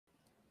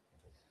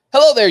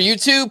Hello there,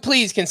 YouTube.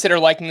 Please consider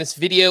liking this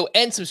video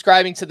and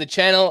subscribing to the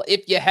channel.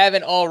 If you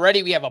haven't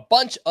already, we have a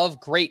bunch of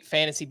great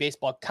fantasy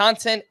baseball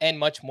content and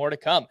much more to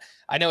come.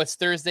 I know it's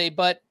Thursday,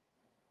 but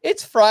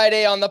it's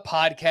Friday on the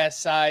podcast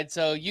side,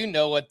 so you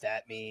know what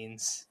that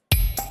means.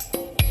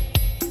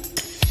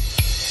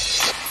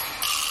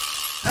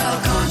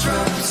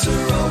 Alcantara,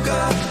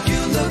 Soroka,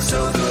 you look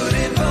so good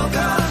in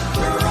Boca.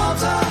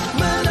 Peralta,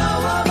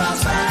 Manoa,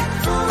 bounce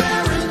back for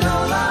Aaron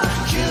Nola.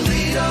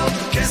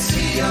 Giolito,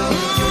 Castillo,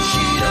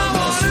 Yoshida,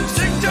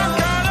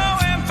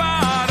 Tacano, and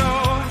Fado.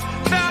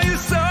 Value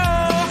so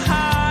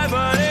high,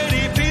 but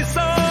ADP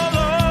so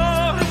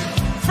low.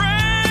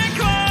 Frank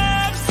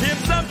Clubs, hit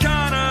some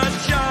kind of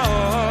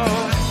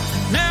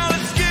Joe. Now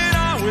let's get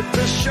on with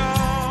the show.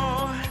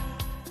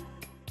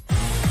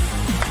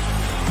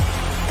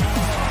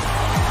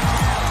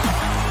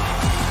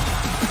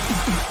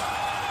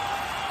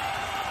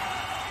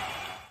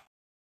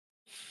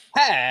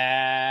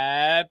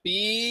 Happy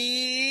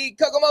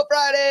Kokomo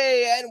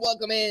Friday and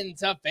welcome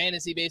into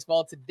Fantasy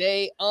Baseball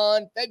today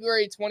on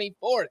February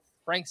 24th.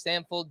 Frank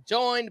Stampfl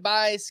joined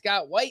by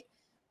Scott White,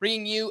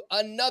 bringing you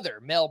another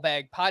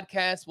mailbag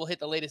podcast. We'll hit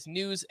the latest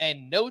news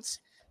and notes.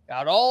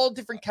 Got all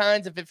different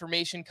kinds of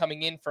information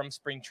coming in from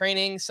spring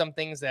training, some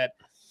things that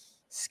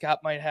Scott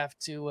might have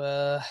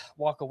to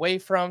walk away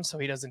from so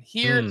he doesn't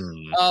hear.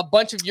 A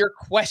bunch of your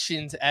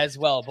questions as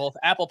well, both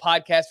Apple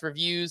Podcast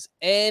reviews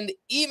and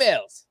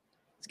emails.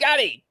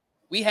 Scotty,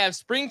 we have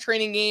spring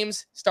training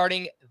games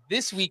starting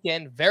this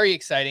weekend. Very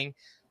exciting.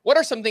 What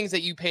are some things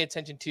that you pay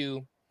attention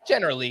to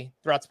generally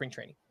throughout spring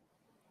training?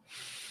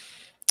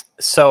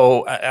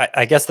 So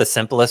I guess the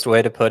simplest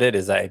way to put it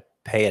is I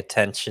pay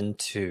attention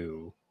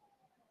to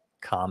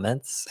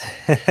comments.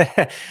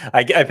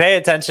 I pay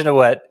attention to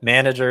what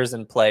managers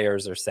and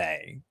players are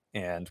saying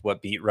and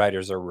what beat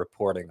writers are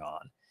reporting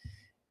on.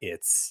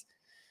 It's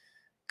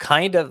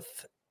kind of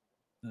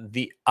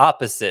the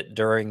opposite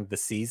during the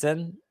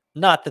season.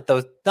 Not that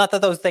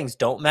those things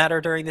don't matter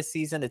during the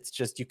season. It's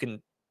just you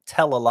can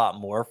tell a lot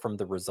more from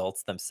the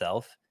results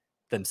themselves.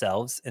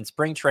 In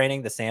spring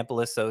training, the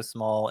sample is so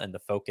small and the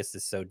focus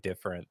is so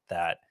different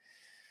that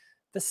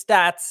the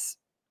stats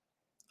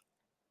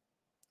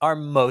are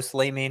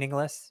mostly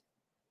meaningless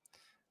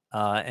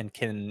and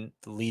can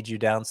lead you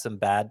down some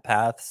bad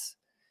paths.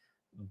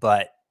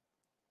 But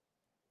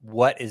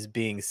what is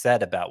being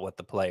said about what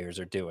the players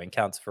are doing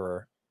counts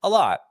for a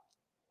lot.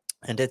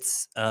 And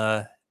it's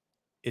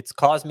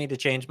caused me to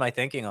change my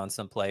thinking on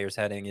some players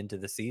heading into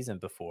the season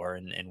before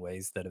in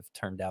ways that have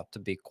turned out to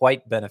be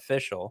quite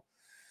beneficial.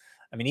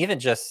 I mean, even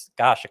just,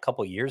 gosh, a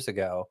couple years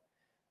ago,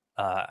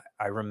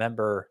 I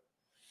remember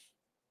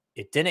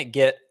it didn't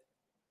get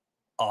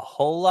a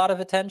whole lot of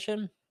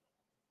attention.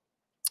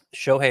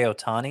 Shohei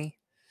Ohtani,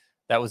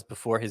 that was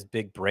before his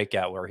big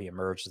breakout where he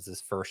emerged as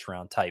this first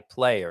round type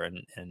player.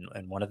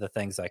 And one of the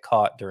things I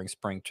caught during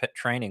spring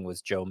training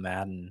was Joe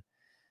Madden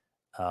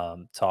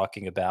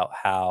talking about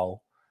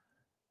how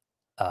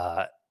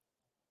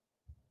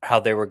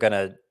they were going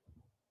to,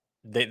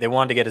 they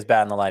wanted to get his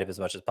bat in the lineup as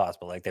much as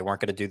possible. Like they weren't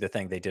going to do the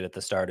thing they did at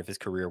the start of his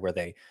career where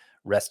they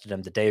rested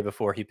him the day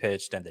before he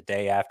pitched and the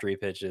day after he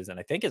pitches. And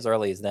I think as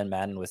early as then,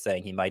 Madden was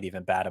saying he might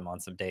even bat him on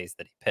some days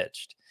that he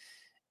pitched.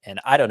 And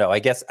I don't know, I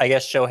guess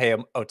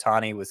Shohei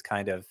Ohtani was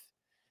kind of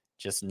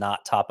just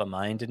not top of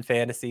mind in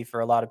fantasy for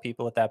a lot of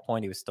people at that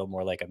point. He was still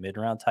more like a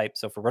mid-round type.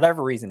 So for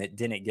whatever reason, it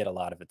didn't get a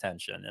lot of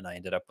attention. And I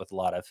ended up with a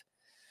lot of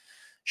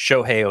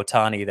Shohei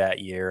Ohtani that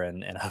year,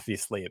 and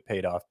obviously it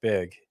paid off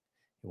big.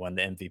 He won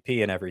the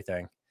MVP and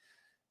everything.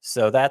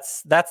 So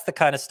that's the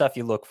kind of stuff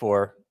you look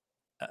for,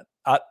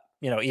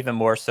 even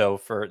more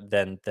so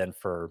than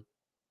for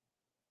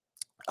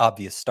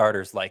obvious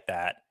starters like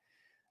that.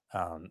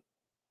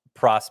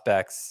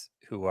 Prospects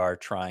who are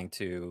trying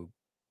to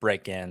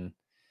break in,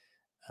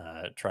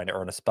 trying to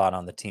earn a spot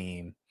on the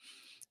team,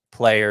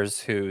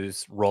 players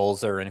whose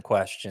roles are in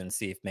question.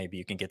 See if maybe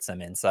you can get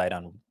some insight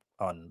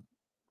on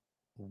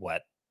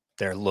what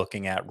they're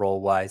looking at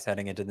role-wise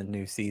heading into the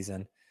new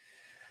season.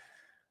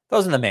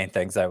 Those are the main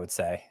things I would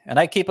say. And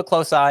I keep a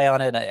close eye on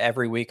it.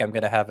 Every week I'm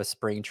going to have a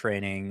spring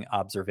training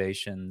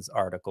observations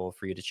article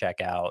for you to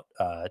check out.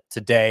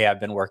 Today I've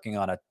been working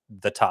on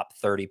the top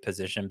 30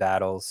 position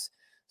battles.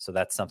 So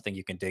that's something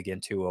you can dig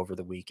into over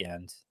the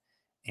weekend.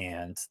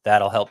 And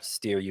that'll help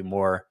steer you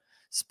more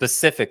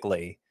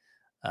specifically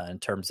in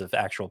terms of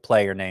actual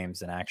player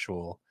names and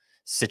actual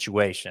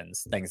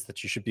situations, things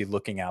that you should be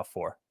looking out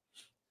for.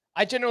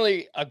 I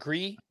generally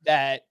agree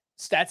that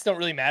stats don't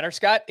really matter,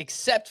 Scott,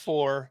 except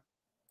for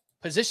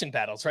position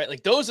battles, right?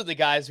 Like those are the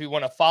guys we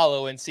want to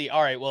follow and see,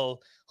 all right,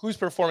 well, who's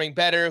performing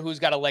better? Who's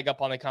got a leg up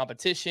on the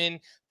competition?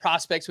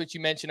 Prospects, which you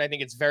mentioned, I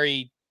think it's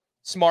very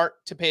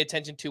smart to pay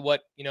attention to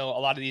what, a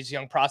lot of these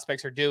young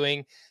prospects are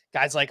doing.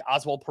 Guys like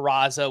Oswald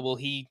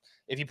Peraza,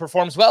 if he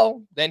performs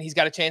well, then he's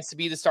got a chance to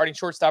be the starting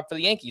shortstop for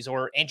the Yankees,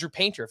 or Andrew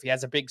Painter if he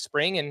has a big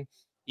spring and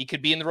he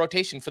could be in the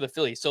rotation for the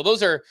Phillies. So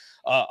those are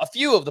a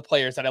few of the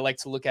players that I like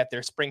to look at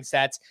their spring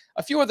stats.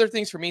 A few other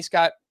things for me,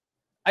 Scott.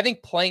 I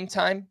think playing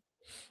time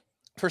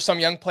for some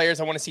young players,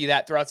 I want to see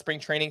that throughout spring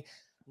training.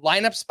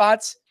 Lineup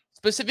spots,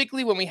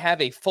 specifically when we have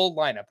a full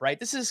lineup, right?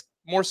 This is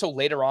more so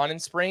later on in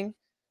spring,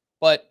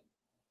 but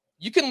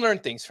you can learn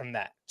things from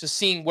that. Just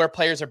seeing where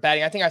players are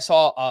batting. I think I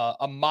saw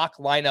a mock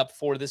lineup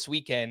for this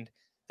weekend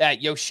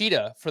that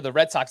Yoshida for the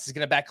Red Sox is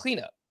going to bat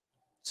cleanup.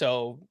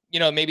 So,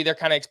 maybe they're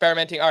kind of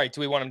experimenting. All right, do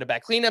we want him to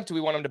bat cleanup? Do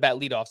we want him to bat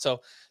leadoff? So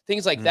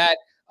things like that,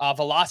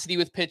 velocity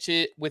with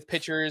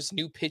pitchers,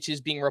 new pitches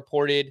being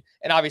reported,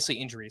 and obviously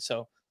injuries.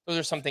 So those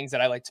are some things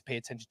that I like to pay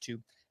attention to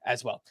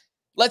as well.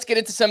 Let's get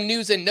into some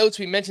news and notes.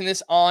 We mentioned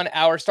this on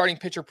our starting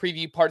pitcher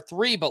preview part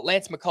 3, but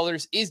Lance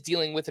McCullers is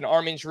dealing with an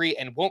arm injury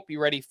and won't be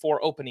ready for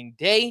opening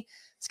day.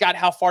 Scott,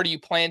 how far do you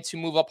plan to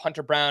move up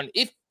Hunter Brown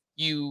if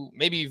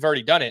maybe you've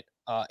already done it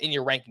in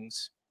your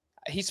rankings?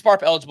 He's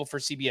SPARP eligible for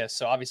CBS,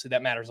 so obviously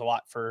that matters a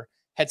lot for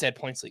head-to-head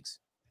points leagues.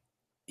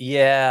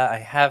 Yeah, I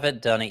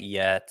haven't done it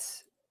yet.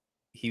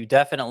 He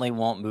definitely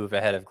won't move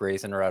ahead of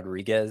Grayson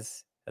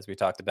Rodriguez, as we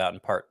talked about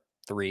in part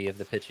 3 of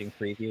the pitching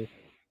preview.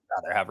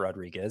 I'd rather have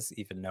Rodriguez,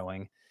 even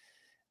knowing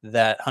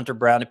that Hunter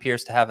Brown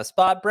appears to have a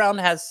spot. Brown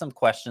has some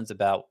questions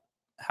about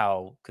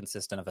how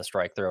consistent of a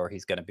strike thrower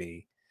he's going to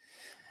be.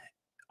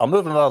 I'll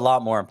move him a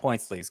lot more in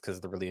points leagues because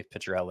of the relief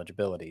pitcher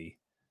eligibility,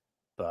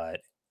 but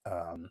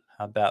how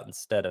about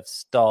instead of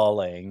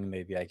stalling,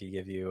 maybe I could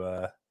give you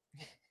a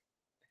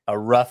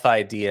rough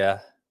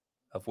idea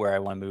of where I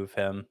want to move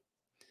him.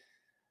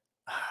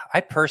 I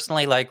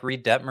personally like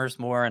Reed Detmers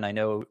more, and I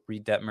know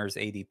Reed Detmers'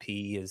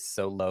 ADP is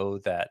so low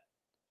that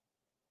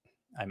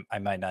I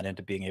might not end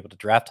up being able to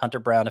draft Hunter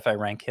Brown if I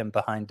rank him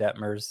behind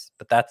Detmers.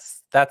 But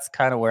that's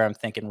kind of where I'm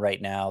thinking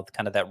right now,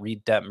 kind of that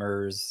Reed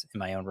Detmers in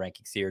my own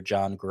rankings here,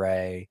 John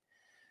Gray.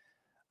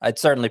 I'd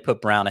certainly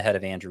put Brown ahead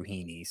of Andrew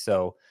Heaney.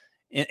 So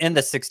in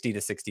the 60 to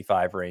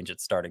 65 range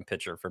at starting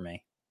pitcher for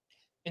me.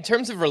 In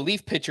terms of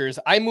relief pitchers,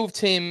 I moved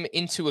him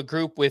into a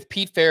group with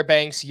Pete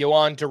Fairbanks,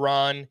 Yohan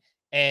Duran,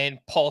 and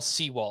Paul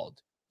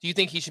Sewald. Do you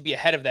think he should be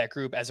ahead of that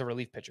group as a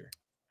relief pitcher?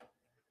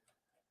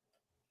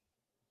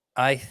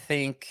 I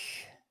think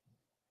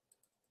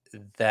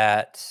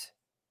that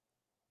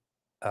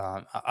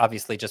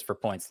obviously just for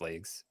points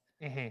leagues,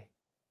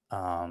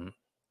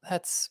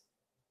 that's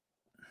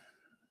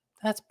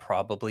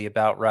probably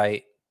about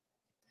right.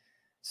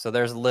 So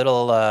there's a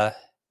little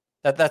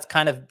that's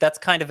kind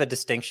of a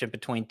distinction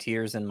between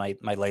tiers and my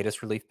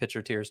latest relief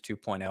pitcher tiers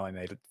 2.0. I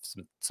made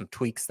some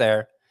tweaks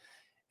there.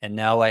 And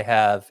now I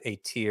have a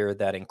tier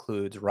that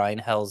includes Ryan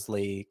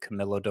Helsley,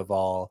 Camilo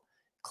Doval,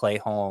 Clay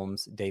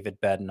Holmes, David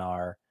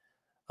Bednar,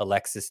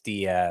 Alexis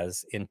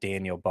Diaz, and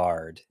Daniel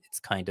Bard.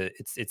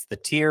 It's the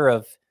tier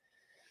of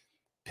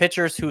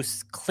pitchers who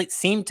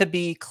seem to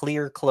be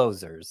clear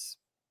closers,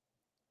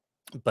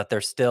 but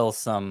there's still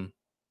some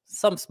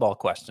small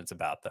questions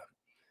about them.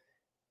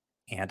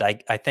 And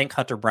I think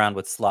Hunter Brown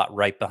would slot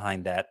right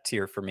behind that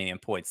tier for me in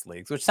points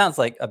leagues, which sounds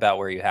like about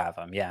where you have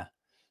him. Yeah.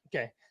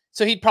 Okay.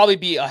 So he'd probably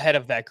be ahead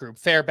of that group,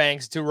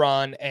 Fairbanks,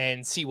 Duran,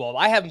 and Sewald.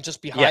 I have him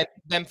just behind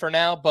them for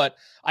now, but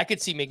I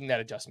could see making that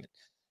adjustment.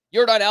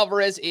 Yordan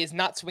Alvarez is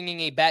not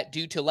swinging a bat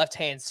due to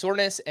left-hand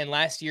soreness, and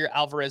last year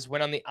Alvarez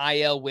went on the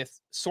IL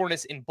with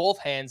soreness in both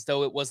hands,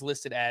 though it was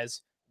listed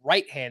as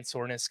right-hand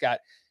soreness.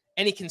 Scott,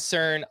 any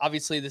concern?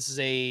 Obviously, this is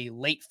a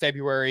late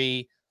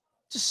February,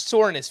 just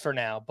soreness for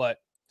now, but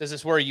does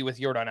this worry you with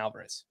Yordan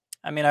Alvarez?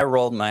 I mean, I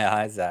rolled my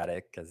eyes at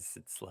it because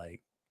it's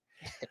like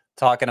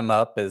talking him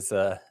up as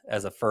a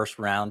first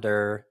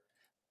rounder,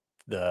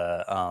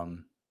 the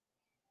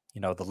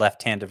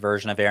left-handed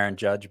version of Aaron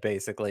Judge.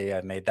 Basically,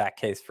 I made that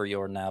case for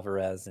Yordan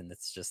Alvarez, and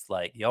it's just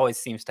like he always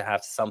seems to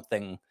have some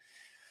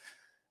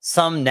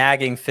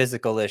nagging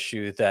physical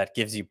issue that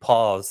gives you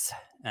pause,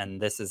 and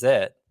this is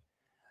it.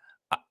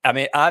 I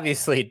mean,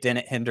 obviously, it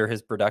didn't hinder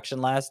his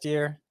production last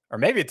year. Or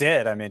maybe it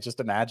did. I mean,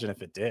 just imagine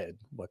if it did,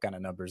 what kind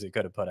of numbers he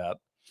could have put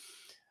up.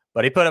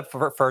 But he put up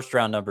first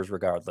round numbers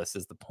regardless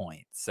is the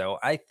point. So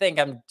I think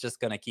I'm just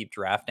going to keep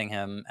drafting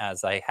him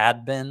as I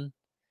had been.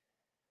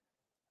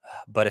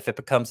 But if it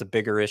becomes a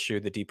bigger issue,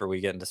 the deeper we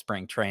get into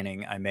spring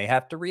training, I may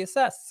have to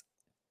reassess.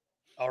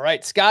 All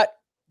right, Scott,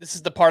 this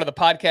is the part of the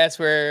podcast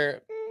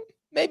where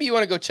maybe you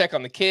want to go check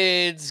on the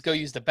kids, go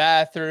use the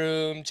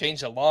bathroom,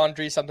 change the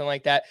laundry, something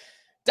like that.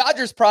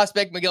 Dodgers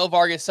prospect Miguel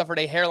Vargas suffered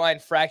a hairline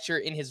fracture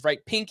in his right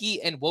pinky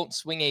and won't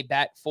swing a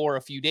bat for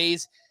a few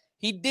days.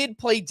 He did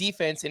play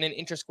defense in an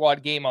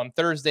inter-squad game on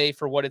Thursday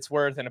for what it's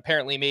worth and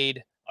apparently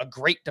made a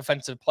great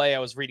defensive play. I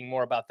was reading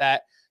more about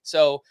that.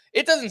 So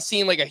it doesn't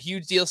seem like a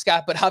huge deal,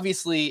 Scott, but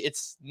obviously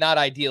it's not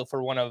ideal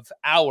for one of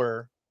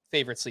our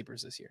favorite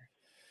sleepers this year.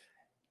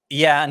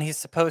 Yeah, and he's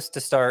supposed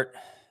to start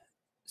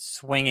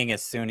swinging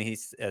as soon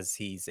as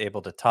he's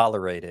able to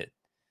tolerate it,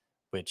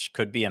 which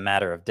could be a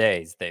matter of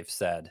days, they've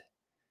said.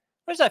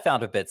 Which I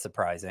found a bit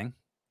surprising,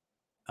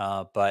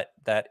 but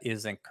that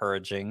is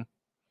encouraging.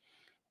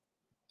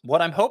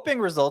 What I'm hoping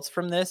results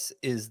from this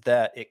is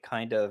that it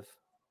kind of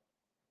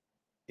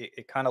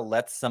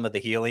lets some of the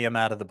helium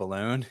out of the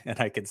balloon, and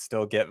I can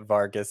still get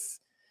Vargas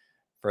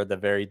for the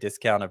very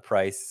discounted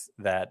price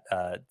that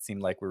it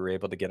seemed like we were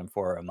able to get him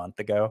for a month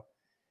ago.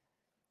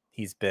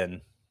 He's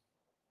been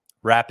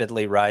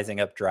rapidly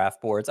rising up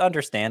draft boards,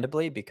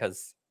 understandably,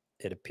 because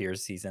it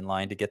appears he's in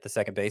line to get the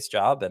second base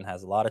job and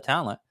has a lot of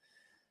talent.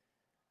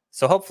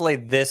 So hopefully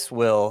this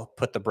will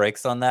put the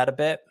brakes on that a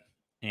bit,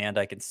 and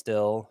I can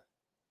still,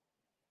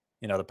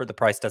 the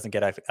price doesn't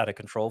get out of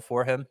control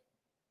for him.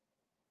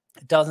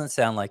 It doesn't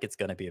sound like it's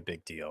going to be a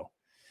big deal,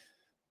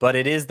 but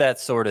it is that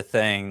sort of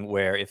thing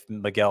where if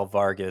Miguel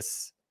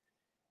Vargas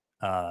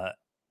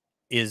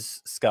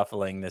is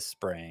scuffling this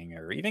spring,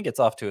 or even gets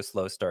off to a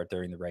slow start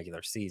during the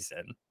regular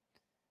season,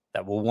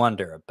 that we'll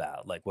wonder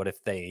about, like, what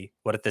if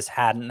this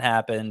hadn't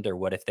happened, or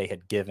what if they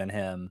had given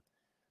him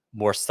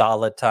more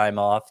solid time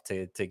off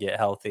to get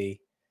healthy.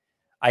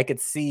 I could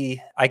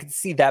see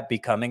that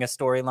becoming a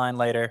storyline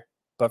later,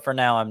 but for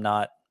now, I'm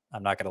not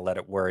going to let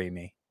it worry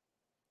me.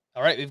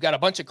 All right, we've got a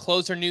bunch of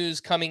closer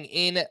news coming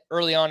in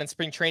early on in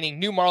spring training.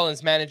 New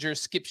Marlins manager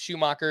Skip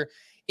Schumacher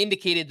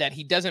indicated that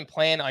he doesn't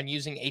plan on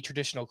using a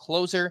traditional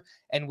closer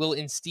and will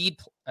instead.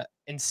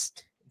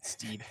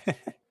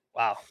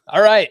 Wow.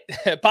 All right.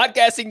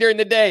 Podcasting during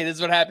the day. This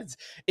is what happens.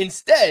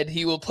 Instead,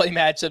 he will play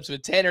matchups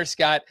with Tanner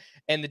Scott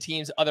and the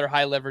team's other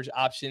high leverage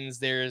options.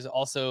 There's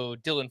also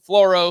Dylan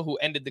Floro, who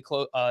ended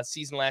the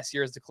season last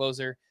year as the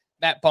closer,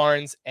 Matt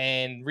Barnes,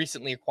 and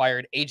recently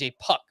acquired AJ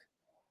Puck.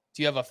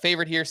 Do you have a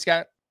favorite here,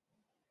 Scott?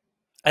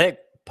 I think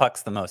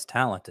Puck's the most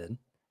talented.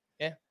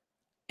 Yeah.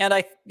 And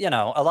a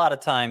lot of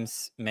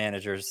times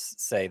managers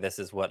say this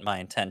is what my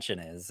intention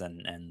is,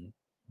 and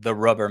the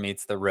rubber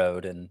meets the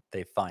road, and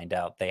they find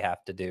out they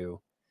have to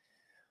do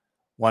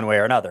one way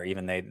or another.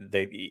 Even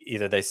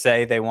they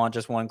say they want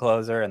just one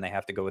closer and they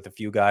have to go with a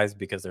few guys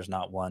because there's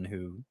not one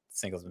who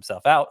singles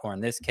himself out. Or in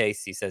this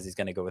case, he says he's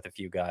going to go with a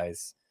few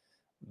guys,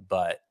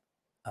 but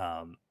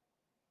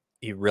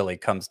he really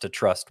comes to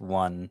trust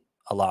one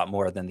a lot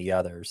more than the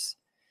others.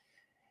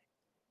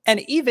 And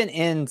even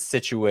in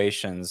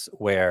situations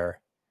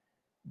where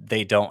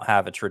they don't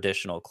have a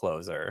traditional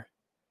closer,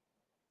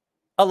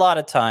 a lot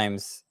of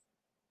times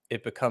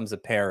it becomes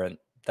apparent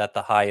that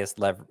the highest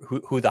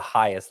who the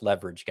highest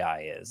leverage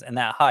guy is, and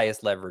that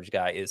highest leverage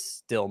guy is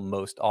still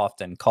most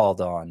often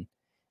called on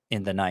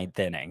in the ninth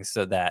inning,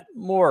 so that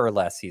more or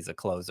less he's a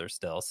closer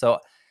still. So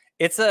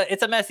it's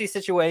a messy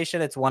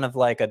situation. It's one of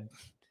like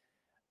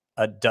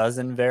a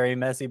dozen very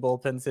messy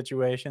bullpen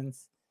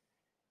situations,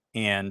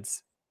 and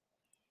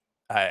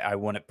I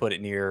wouldn't put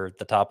it near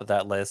the top of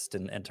that list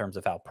in terms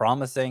of how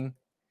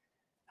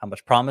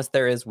much promise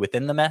there is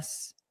within the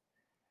mess.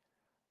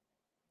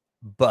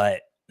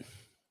 But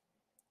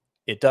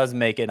it does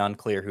make it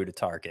unclear who to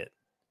target.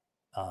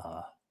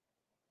 I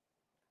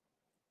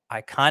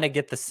kind of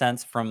get the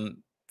sense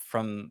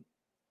from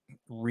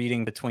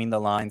reading between the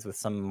lines with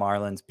some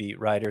Marlins beat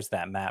writers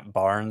that Matt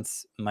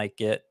Barnes might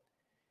get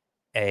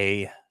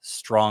a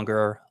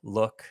stronger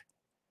look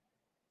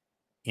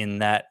in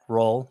that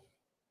role.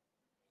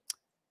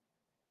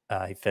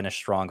 He finished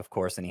strong, of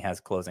course, and he has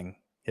closing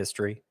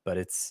history, but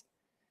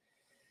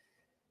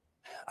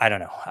I don't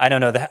know. I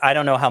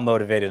don't know how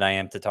motivated I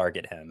am to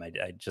target him.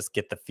 I just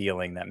get the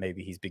feeling that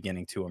maybe he's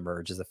beginning to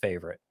emerge as a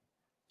favorite.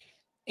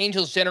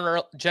 Angels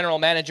general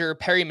manager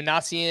Perry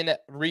Manassian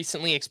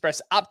recently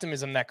expressed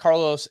optimism that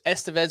Carlos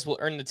Estevez will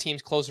earn the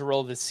team's closer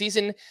role this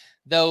season,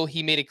 though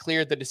he made it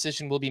clear the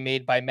decision will be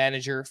made by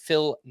manager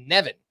Phil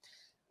Nevin.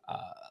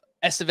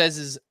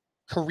 Estevez's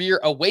career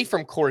away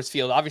from Coors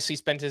Field, obviously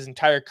spent his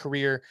entire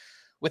career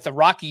with the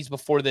Rockies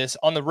before this,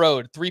 on the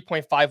road,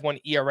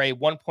 3.51 ERA,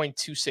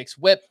 1.26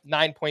 whip,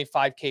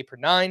 9.5 K per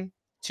nine,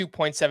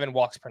 2.7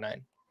 walks per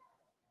nine.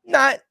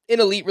 Not an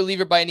elite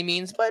reliever by any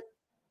means, but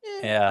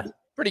yeah,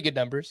 pretty good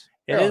numbers.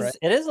 It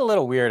is a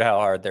little weird how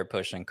hard they're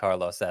pushing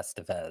Carlos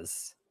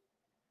Estevez.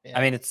 Yeah.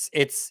 I mean,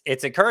 it's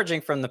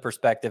encouraging from the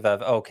perspective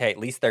of, okay, at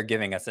least they're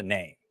giving us a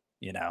name,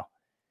 Yeah.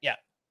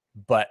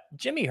 But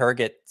Jimmy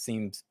Herget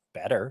seems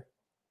better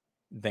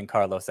than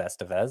Carlos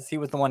Estevez. He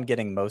was the one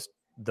getting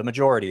the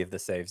majority of the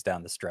saves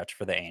down the stretch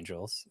for the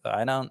Angels.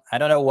 I don't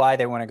know why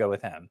they want to go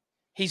with him.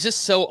 He's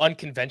just so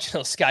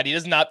unconventional, Scott. He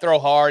does not throw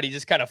hard. He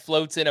just kind of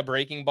floats in a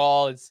breaking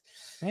ball.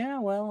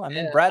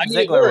 Brad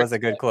Ziegler was a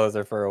good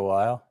closer for a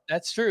while.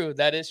 That's true.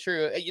 That is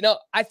true.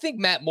 I think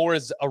Matt Moore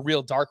is a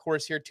real dark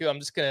horse here too. I'm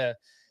just going to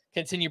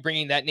continue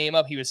bringing that name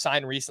up. He was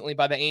signed recently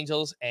by the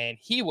Angels, and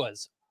he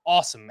was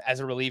awesome as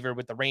a reliever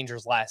with the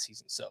Rangers last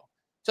season. So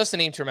just a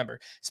name to remember.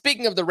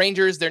 Speaking of the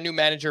Rangers, their new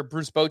manager,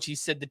 Bruce Bochy,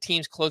 said the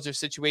team's closer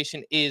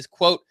situation is,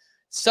 quote,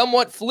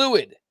 somewhat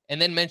fluid,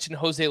 and then mentioned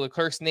Jose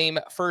Leclerc's name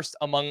first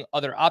among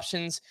other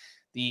options.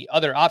 The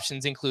other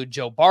options include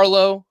Joe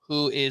Barlow,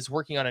 who is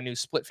working on a new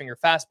split finger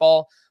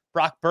fastball,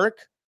 Brock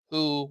Burke,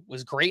 who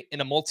was great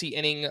in a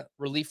multi-inning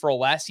relief role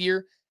last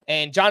year,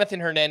 and Jonathan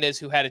Hernandez,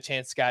 who had a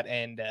chance, Scott,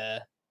 and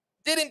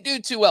didn't do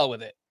too well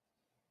with it.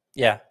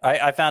 Yeah,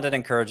 I found it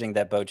encouraging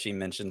that Bochy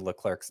mentioned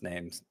Leclerc's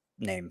name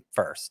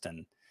first,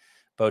 and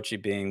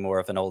Bochy being more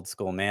of an old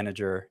school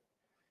manager,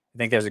 I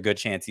think there's a good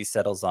chance he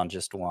settles on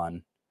just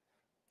one.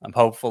 I'm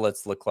hopeful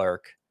it's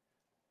Leclerc.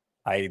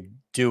 I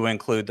do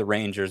include the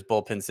Rangers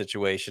bullpen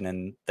situation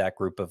in that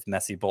group of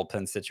messy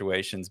bullpen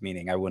situations,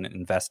 meaning I wouldn't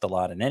invest a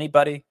lot in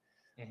anybody,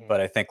 but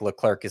I think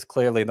Leclerc is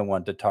clearly the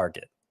one to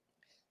target.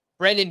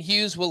 Brandon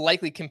Hughes will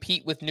likely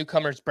compete with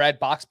newcomers Brad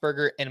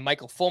Boxberger and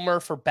Michael Fulmer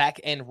for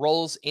back-end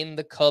roles in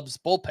the Cubs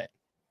bullpen.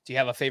 Do you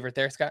have a favorite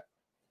there, Scott?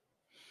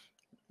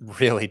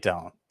 Really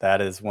don't. That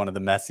is one of the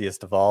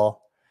messiest of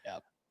all.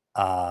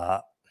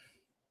 Yep.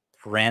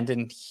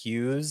 Brandon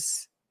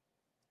Hughes.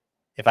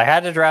 If I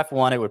had to draft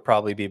one, it would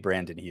probably be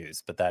Brandon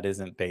Hughes, but that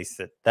isn't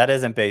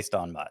based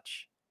on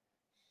much.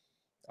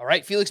 All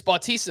right, Felix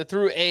Bautista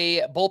threw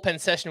a bullpen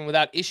session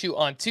without issue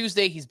on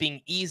Tuesday. He's being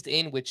eased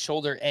in with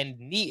shoulder and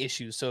knee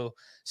issues, so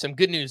some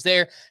good news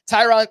there.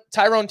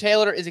 Tyrone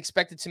Taylor is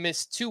expected to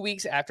miss 2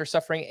 weeks after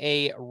suffering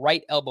a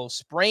right elbow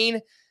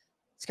sprain.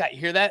 Scott, you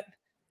hear that?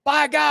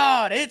 By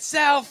God, it's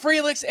Sal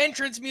Frelick's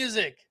entrance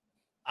music.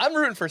 I'm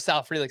rooting for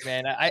Sal Frelick,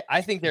 man.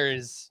 I think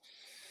there's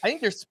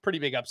pretty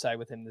big upside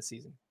with him this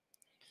season.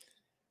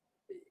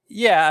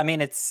 Yeah, I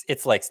mean it's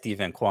like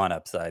Steven Kwan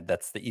upside.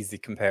 That's the easy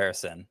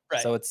comparison.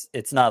 Right. So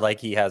it's not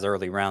like he has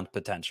early round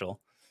potential.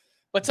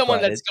 But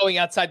someone that's going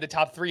outside the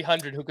top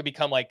 300 who could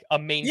become like a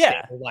mainstay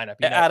of the lineup.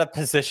 At a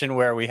position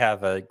where we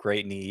have a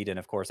great need, and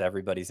of course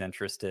everybody's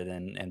interested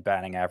in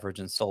batting average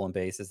and stolen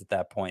bases at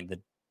that point,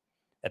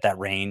 at that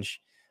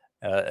range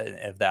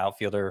of the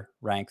outfielder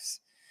ranks.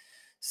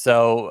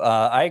 So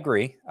I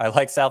agree. I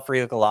like Sal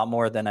Frelick a lot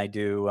more than I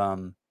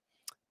do.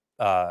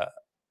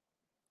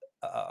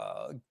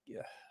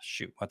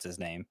 Shoot, what's his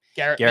name?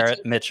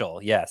 Garrett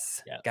Mitchell.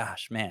 Yes. Yeah.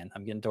 Gosh, man,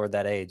 I'm getting toward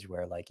that age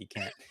where like you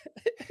can't.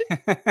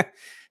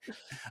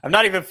 I'm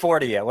not even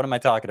 40 yet. What am I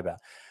talking about?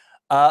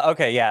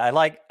 Okay, yeah, I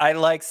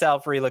like Sal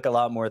Frelick a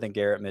lot more than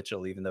Garrett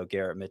Mitchell, even though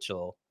Garrett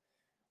Mitchell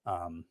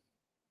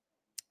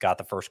got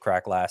the first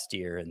crack last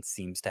year and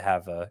seems to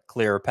have a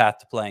clearer path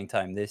to playing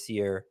time this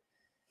year.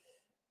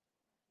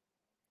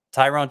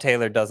 Tyrone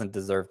Taylor doesn't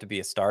deserve to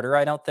be a starter,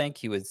 I don't think.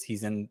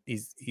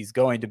 He's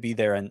going to be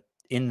there and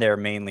in there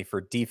mainly for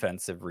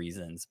defensive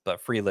reasons,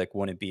 but Frelick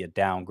wouldn't be a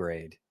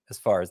downgrade as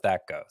far as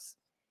that goes.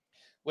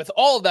 With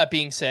all of that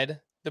being said,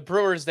 the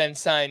Brewers then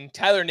signed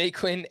Tyler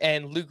Naquin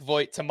and Luke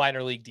Voigt to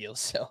minor league deals.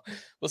 So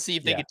we'll see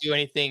if they could do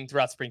anything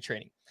throughout spring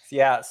training.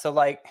 Yeah. So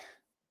like,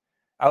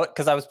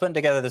 because I was putting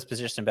together this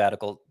position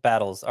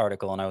battles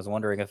article, and I was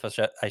wondering if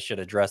I should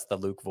address the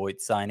Luke Voigt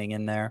signing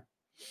in there.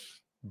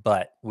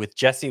 But with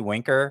Jesse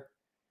Winker,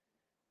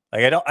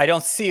 like I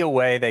don't see a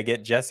way they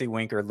get Jesse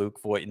Winker, Luke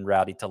Voigt, and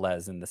Rowdy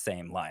Tellez in the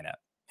same lineup.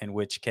 In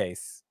which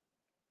case,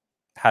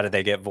 how do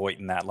they get Voigt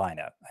in that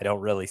lineup? I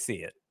don't really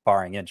see it,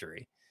 barring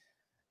injury.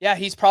 Yeah,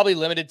 he's probably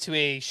limited to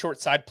a short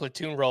side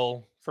platoon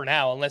role for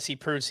now, unless he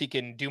proves he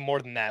can do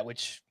more than that,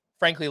 which,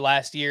 frankly,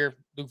 last year,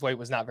 Luke Voigt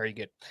was not very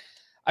good.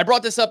 I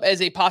brought this up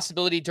as a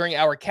possibility during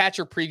our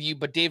catcher preview,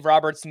 but Dave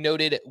Roberts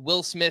noted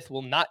Will Smith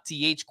will not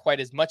DH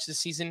quite as much this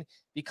season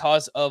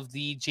because of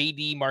the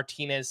JD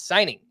Martinez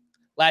signing.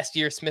 Last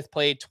year, Smith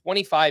played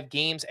 25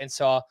 games and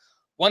saw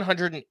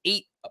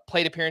 108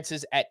 plate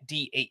appearances at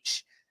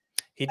DH.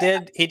 He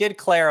did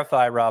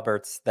clarify,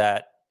 Roberts,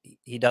 that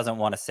he doesn't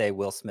want to say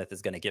Will Smith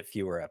is going to get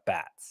fewer at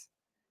bats.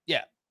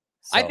 Yeah.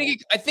 So, I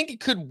think it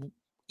could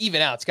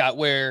even out, Scott,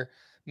 where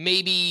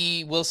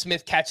maybe Will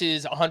Smith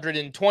catches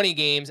 120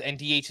 games and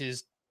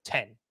DHs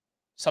 10,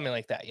 something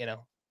like that,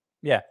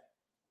 Yeah.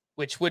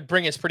 Which would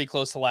bring us pretty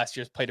close to last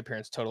year's plate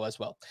appearance total as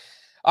well.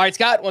 All right,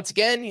 Scott, once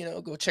again,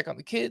 go check on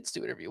the kids,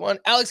 do whatever you want.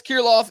 Alex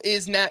Kirilloff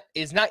is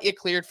not yet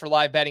cleared for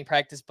live batting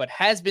practice, but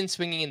has been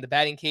swinging in the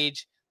batting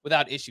cage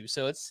without issue.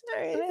 So it's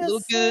a little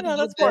good.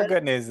 That's more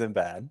good news than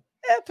bad.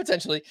 Yeah,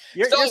 potentially.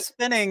 You're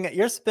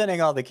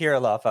spinning all the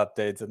Kirilloff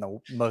updates in the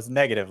most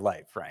negative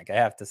light, Frank, I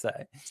have to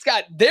say.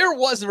 Scott, there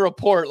was a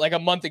report like a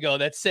month ago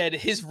that said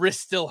his wrist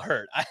still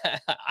hurt.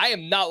 I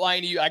am not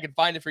lying to you. I can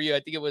find it for you.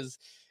 I think it was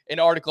an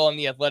article on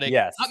The Athletic.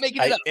 Yes. Not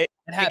making it up.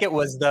 I think it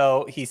was,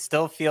 though, he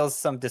still feels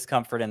some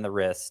discomfort in the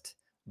wrist,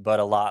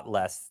 but a lot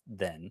less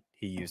than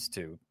he used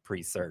to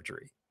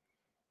pre-surgery.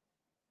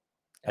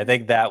 I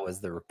think that was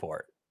the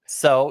report.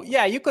 So,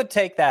 yeah, you could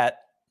take that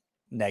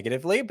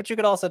negatively, but you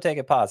could also take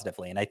it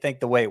positively. And I think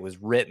the way it was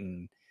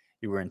written,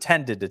 you were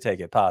intended to take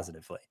it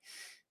positively.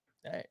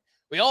 All right.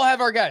 We all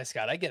have our guys,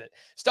 Scott. I get it.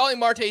 Starling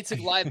Marte took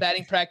live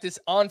batting practice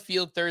on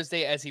field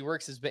Thursday as he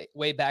works his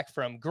way back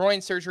from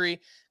groin surgery.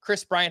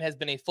 Chris Bryant has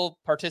been a full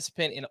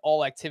participant in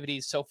all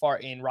activities so far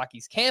in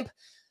Rockies camp.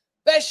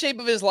 Best shape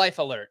of his life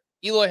alert.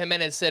 Eloy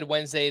Jimenez said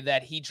Wednesday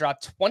that he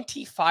dropped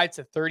 25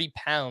 to 30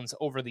 pounds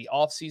over the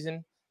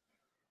offseason.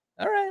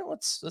 All right,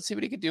 let's see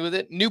what he could do with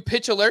it. New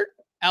pitch alert.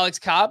 Alex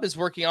Cobb is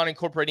working on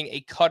incorporating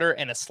a cutter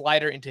and a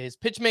slider into his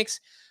pitch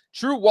mix.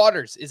 Drew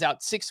Waters is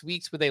out 6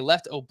 weeks with a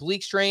left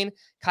oblique strain.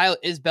 Kyle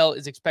Isbell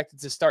is expected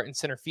to start in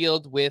center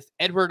field with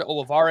Edward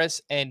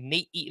Olivares and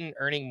Nate Eaton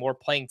earning more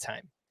playing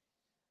time.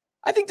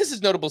 I think this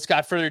is notable,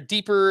 Scott, for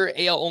deeper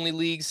AL-only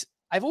leagues.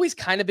 I've always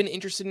kind of been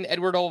interested in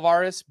Edward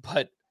Olivares,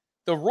 but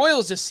the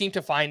Royals just seem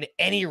to find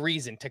any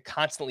reason to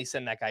constantly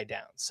send that guy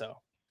down. So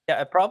yeah,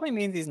 it probably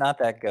means he's not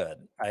that good.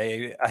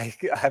 I'm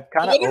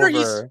kind of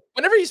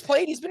whenever he's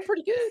played, he's been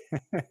pretty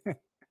good.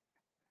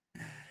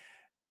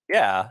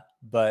 Yeah,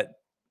 but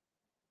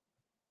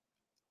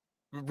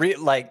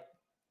realistic,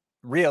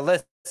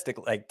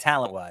 like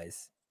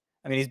talent-wise,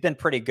 I mean, he's been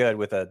pretty good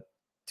with a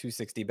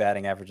 260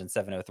 batting average and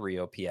 703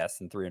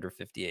 OPS and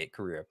 358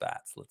 career at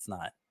bats.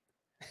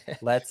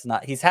 Let's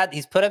not.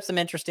 He's put up some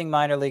interesting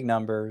minor league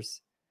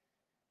numbers.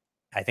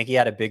 I think he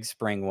had a big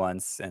spring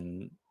once,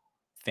 and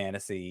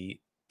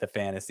the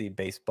fantasy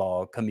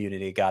baseball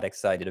community got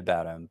excited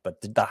about him. But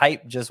the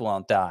hype just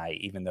won't die,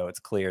 even though it's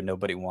clear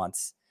nobody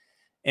wants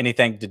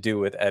anything to do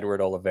with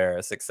Edward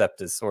Olivares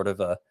except as sort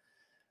of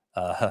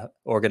a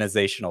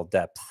organizational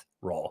depth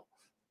role.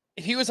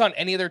 If he was on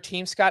any other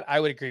team, Scott, I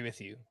would agree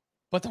with you.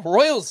 But the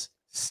Royals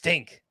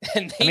stink.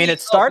 And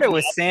it started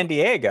with San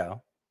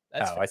Diego.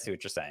 That's I see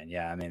what you're saying.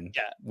 Yeah,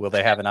 yeah. Will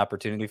they have an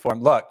opportunity for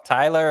him? Look,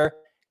 Tyler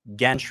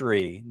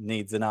Gentry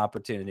needs an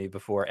opportunity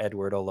before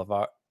Edward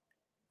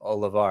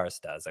Olivares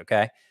does,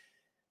 okay?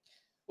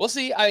 We'll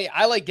see.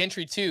 I like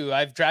Gentry too.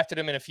 I've drafted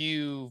him in a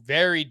few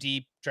very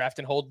deep draft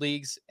and hold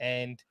leagues,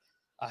 and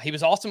he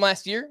was awesome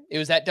last year. It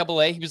was at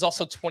AA. He was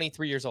also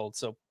 23 years old,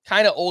 so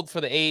kind of old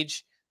for the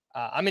age.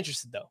 I'm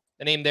interested, though.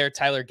 The name there,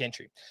 Tyler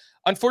Gentry.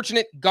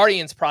 Unfortunate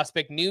Guardians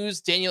prospect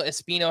news. Daniel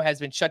Espino has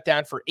been shut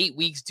down for 8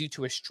 weeks due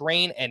to a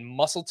strain and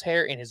muscle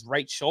tear in his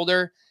right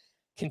shoulder.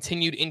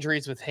 Continued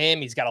injuries with him.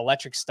 He's got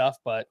electric stuff,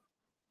 but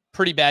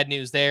pretty bad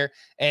news there.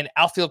 And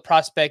outfield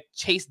prospect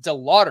Chase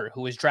DeLauder,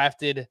 who was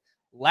drafted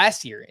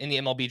last year in the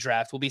MLB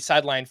draft, will be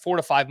sidelined 4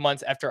 to 5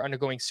 months after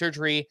undergoing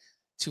surgery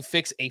to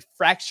fix a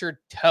fractured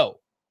toe.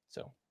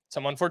 So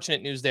some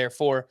unfortunate news there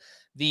for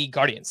the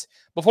Guardians.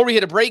 Before we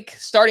hit a break,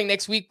 starting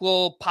next week,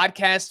 we'll have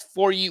podcasts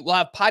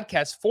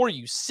for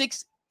you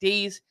 6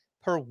 days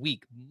per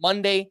week,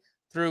 Monday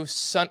through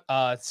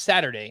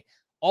Saturday.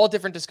 All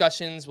different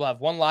discussions. We'll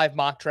have one live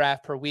mock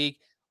draft per week,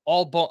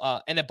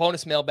 and a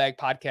bonus mailbag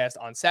podcast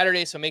on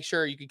Saturday. So make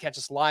sure you can catch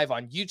us live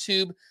on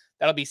YouTube.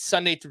 That'll be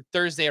Sunday through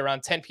Thursday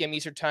around 10 p.m.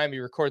 Eastern time. We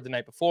record the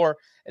night before,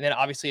 and then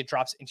obviously it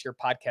drops into your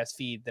podcast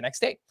feed the next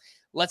day.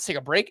 Let's take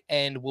a break,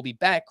 and we'll be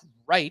back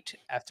right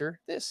after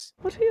this.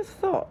 What are your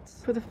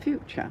thoughts for the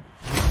future?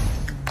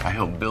 I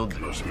helped build the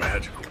most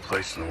magical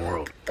place in the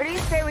world. What do you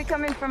say we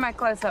come in for my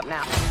close-up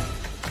now?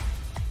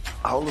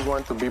 I only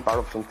want to be part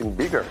of something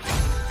bigger.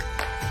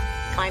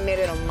 I made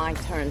it on my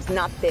terms,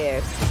 not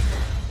theirs.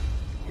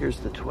 Here's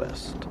the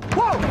twist.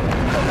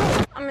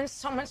 Whoa! I'm in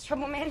so much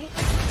trouble, Mandy.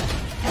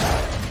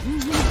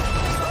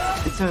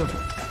 It's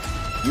over.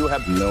 You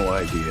have no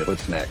idea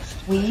what's next.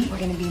 We were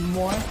going to be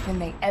more than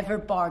they ever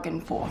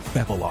bargained for.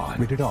 Babylon,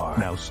 rated R,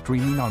 now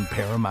streaming on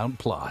Paramount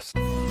Plus.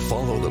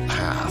 Follow the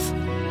path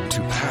to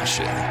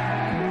passion,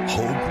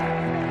 hope,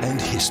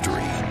 and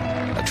history.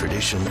 A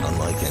tradition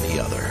unlike any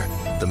other.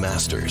 The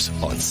Masters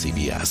on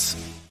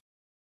CBS.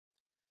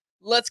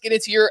 Let's get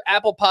into your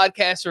Apple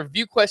Podcast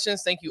review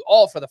questions. Thank you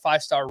all for the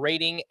 5-star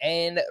rating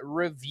and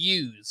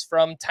reviews.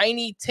 From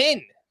Tiny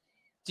Tin,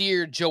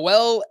 dear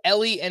Joelle,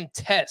 Ellie, and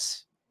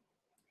Tess.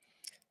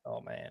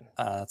 Oh, man.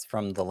 It's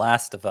from The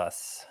Last of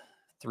Us.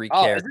 3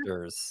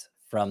 characters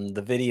from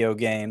the video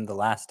game The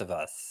Last of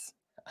Us.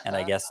 And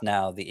I guess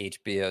now the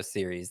HBO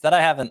series that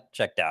I haven't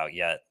checked out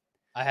yet.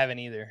 I haven't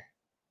either.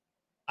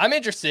 I'm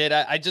interested.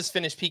 I just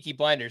finished Peaky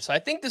Blinders, so I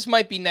think this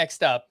might be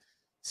next up.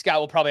 Scott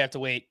will probably have to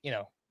wait,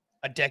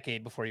 a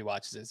decade before he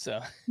watches it. So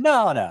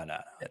No.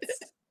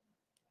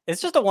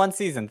 It's just a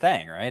 1-season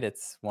thing, right?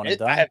 It's one and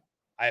done.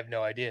 I have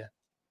no idea.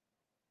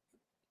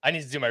 I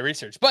need to do my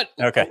research, but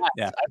okay,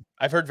 yeah,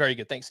 I've heard very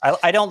good things.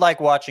 I don't like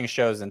watching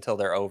shows until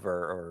they're over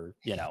or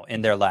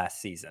in their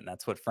last season.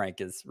 That's what Frank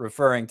is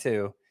referring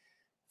to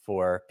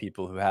for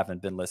people who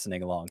haven't been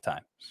listening a long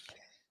time.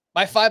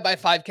 My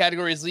 5x5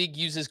 categories league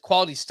uses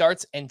quality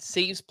starts and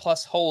saves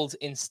plus holds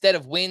instead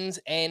of wins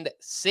and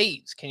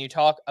saves. Can you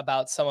talk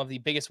about some of the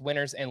biggest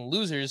winners and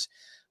losers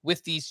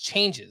with these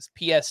changes?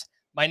 P.S.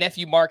 My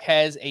nephew Mark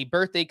has a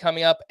birthday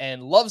coming up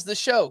and loves the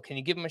show. Can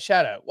you give him a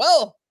shout out?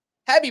 Well,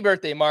 happy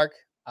birthday, Mark.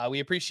 We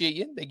appreciate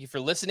you. Thank you for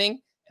listening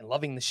and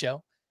loving the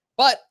show.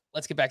 But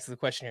let's get back to the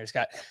question here,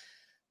 Scott.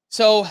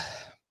 So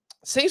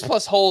saves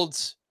plus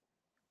holds,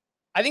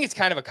 I think it's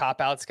kind of a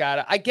cop-out,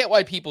 Scott. I get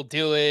why people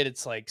do it.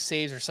 It's like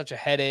saves are such a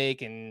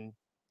headache, and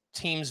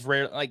teams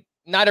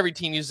not every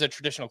team uses a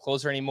traditional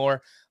closer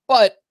anymore.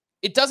 But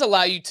it does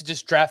allow you to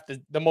just draft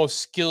the most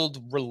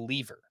skilled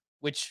reliever,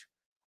 which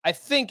I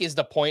think is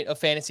the point of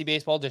fantasy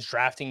baseball, just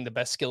drafting the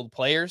best skilled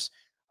players.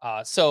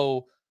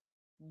 So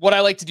what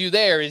I like to do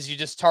there is you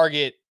just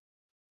target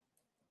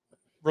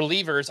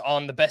relievers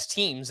on the best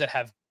teams that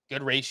have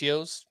good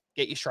ratios,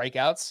 get you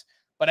strikeouts.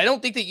 But I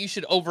don't think that you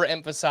should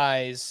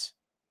overemphasize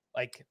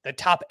like the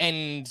top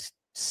end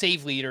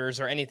save leaders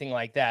or anything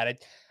like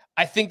that.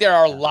 I think there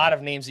are a lot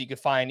of names that you could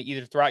find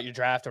either throughout your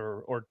draft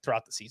or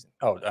throughout the season.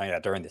 Oh yeah,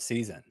 during the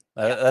season.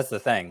 That's the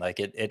thing. Like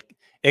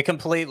it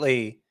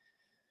completely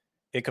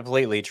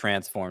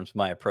transforms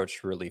my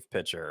approach to relief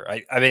pitcher.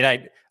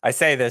 I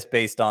say this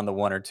based on the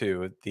 1 or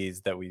 2 of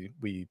these that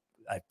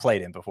I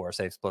played in before,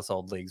 saves plus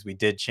hold leagues. We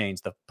did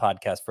change the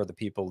podcast for the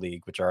people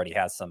league, which already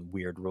has some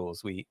weird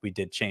rules. We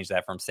did change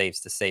that from saves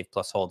to save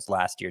plus holds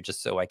last year,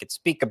 just so I could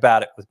speak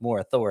about it with more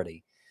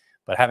authority.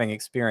 But having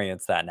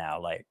experienced that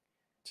now,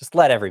 just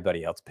let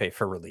everybody else pay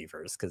for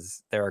relievers,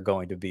 because there are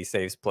going to be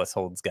saves plus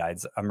holds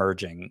guides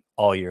emerging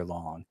all year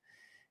long.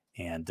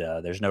 and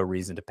there's no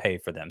reason to pay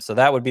for them. So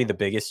that would be the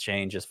biggest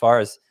change as far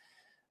as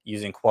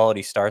using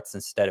quality starts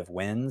instead of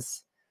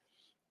wins.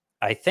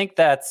 I think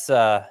that's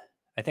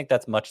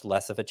much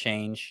less of a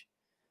change.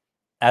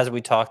 As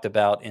we talked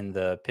about in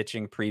the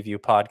pitching preview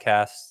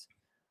podcast,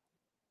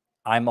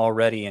 I'm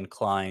already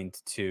inclined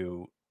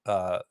to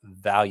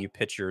value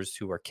pitchers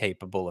who are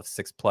capable of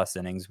 6+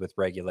 innings with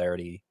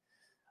regularity.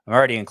 I'm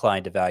already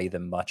inclined to value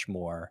them much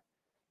more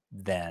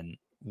than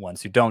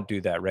ones who don't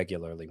do that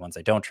regularly, ones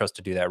I don't trust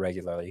to do that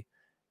regularly,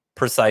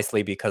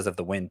 precisely because of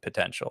the win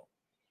potential.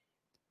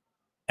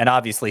 And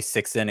obviously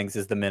 6 innings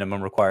is the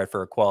minimum required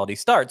for a quality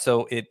start.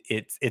 So it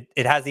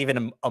has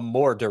even a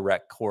more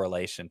direct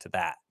correlation to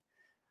that.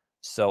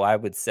 So I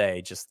would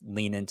say just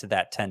lean into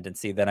that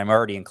tendency that I'm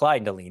already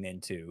inclined to lean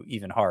into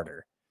even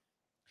harder.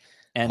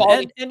 And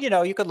you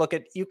know, you could look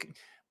at,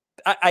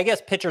 I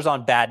guess pitchers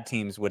on bad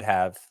teams would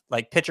have,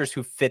 like pitchers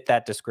who fit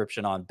that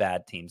description on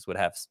bad teams would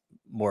have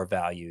more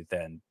value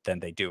than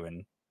they do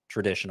in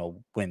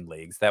traditional win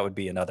leagues. That would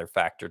be another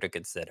factor to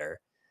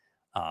consider.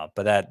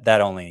 But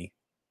that only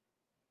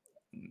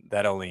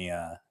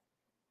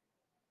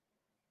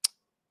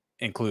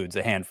includes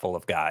a handful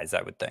of guys,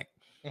 I would think.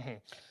 Mm-hmm.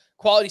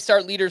 Quality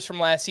start leaders from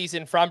last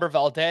season: Framber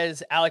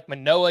Valdez, Alek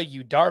Manoah,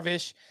 Yu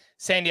Darvish,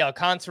 Sandy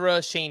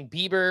Alcantara, Shane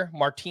Bieber,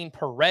 Martin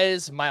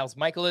Perez, Miles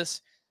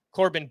Michaelis,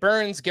 Corbin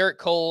Burns, Garrett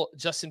Cole,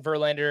 Justin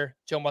Verlander,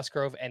 Joe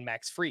Musgrove, and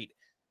Max Fried.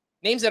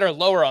 Names that are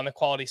lower on the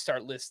quality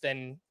start list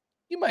than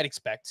you might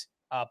expect.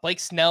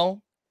 Blake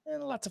Snell,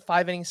 and lots of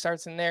 5-inning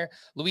starts in there.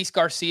 Luis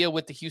Garcia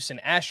with the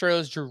Houston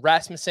Astros, Drew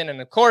Rasmussen,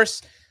 and of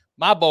course,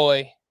 my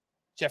boy,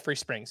 Jeffrey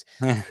Springs.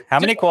 How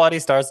many quality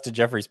starts did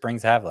Jeffrey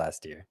Springs have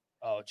last year?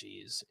 Oh,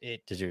 geez.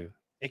 It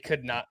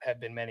could not have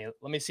been many.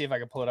 Let me see if I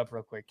can pull it up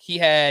real quick. He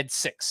had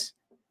 6.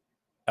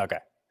 Okay.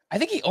 I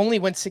think he only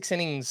went 6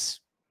 innings,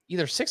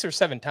 either 6 or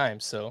 7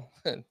 times. So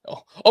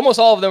almost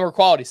all of them were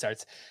quality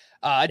starts.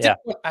 I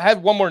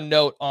had one more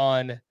note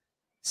on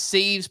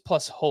saves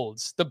plus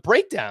holds. The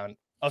breakdown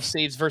of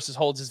saves versus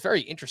holds is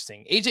very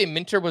interesting. AJ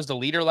Minter was the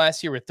leader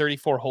last year with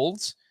 34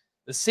 holds.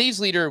 The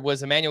saves leader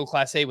was Emmanuel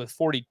Clase with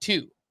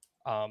 42.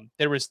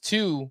 There was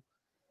 2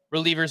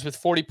 relievers with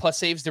 40+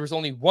 saves. There was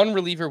only 1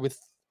 reliever with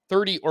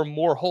 30 or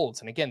more holds.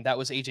 And again, that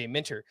was AJ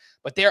Minter.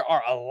 But there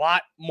are a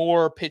lot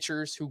more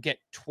pitchers who get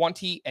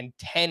 20 and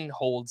 10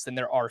 holds than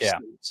there are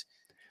saves.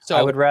 So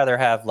I would rather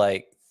have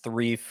like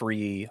 3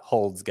 free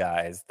holds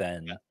guys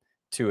than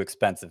 2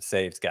 expensive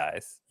saves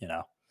guys, you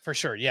know. For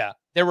sure, yeah.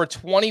 There were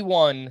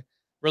 21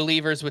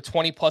 relievers with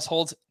 20+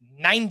 holds,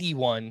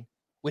 91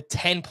 with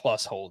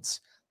 10+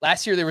 holds.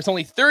 Last year, there was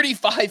only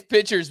 35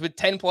 pitchers with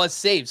 10+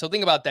 saves. So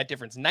think about that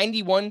difference.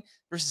 91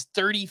 versus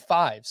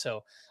 35.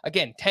 So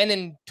again, 10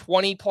 and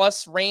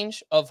 20+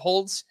 range of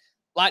holds.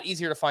 A lot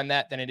easier to find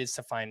that than it is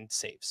to find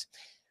saves.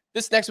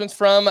 This next one's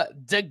from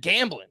The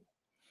Gamblin'.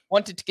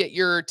 Wanted to get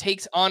your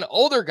takes on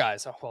older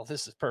guys. Oh, well,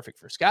 this is perfect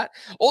for Scott.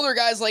 Older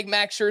guys like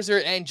Max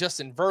Scherzer and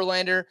Justin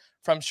Verlander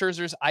from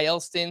Scherzer's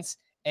IL stints,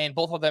 and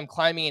both of them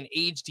climbing in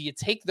age. Do you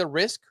take the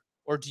risk,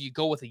 or do you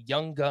go with a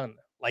young gun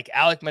like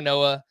Alek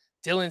Manoah,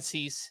 Dylan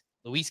Cease,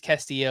 Luis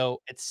Castillo,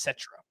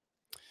 etc.?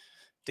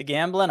 To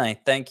Gamblin', I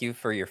thank you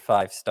for your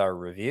 5-star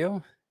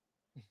review.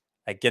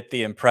 I get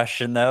the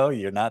impression, though,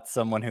 you're not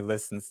someone who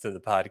listens to the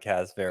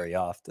podcast very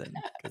often.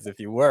 Because if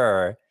you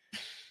were,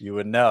 you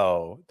would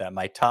know that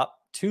my top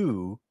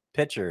 2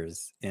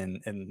 pitchers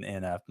in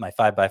my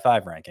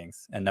 5x5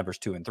 rankings, and numbers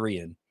 2 and 3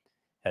 in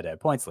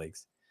head-to-head points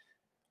leagues,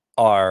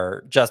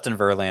 are Justin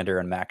Verlander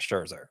and Max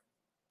Scherzer.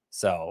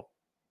 So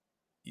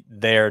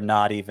they're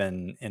not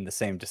even in the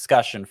same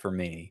discussion for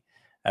me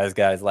as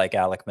guys like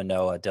Alek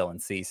Manoah,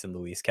 Dylan Cease, and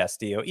Luis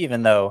Castillo.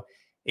 Even though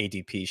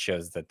ADP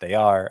shows that they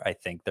are, I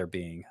think they're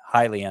being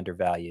highly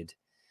undervalued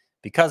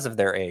because of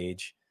their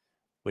age,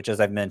 which, as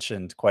I've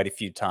mentioned quite a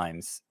few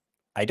times,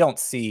 I don't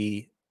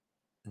see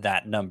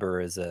that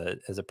number as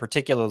a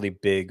particularly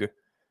big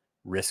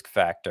risk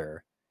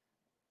factor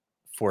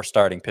for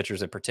starting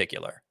pitchers in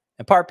particular.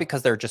 In part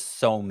because there are just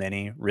so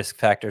many risk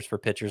factors for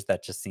pitchers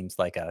that just seems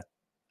like a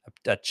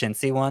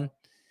chintzy one.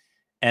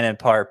 And in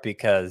part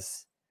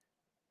because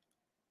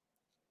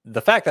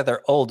the fact that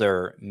they're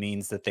older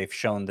means that they've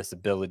shown this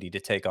ability to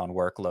take on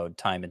workload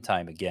time and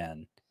time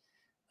again.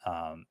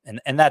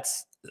 And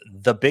that's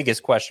the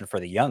biggest question for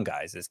the young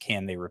guys, is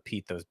can they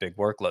repeat those big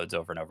workloads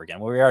over and over again?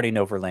 Well, we already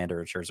know Verlander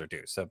and Scherzer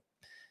do. So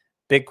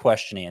big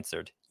question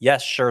answered.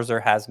 Yes,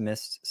 Scherzer has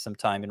missed some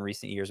time in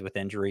recent years with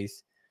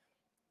injuries,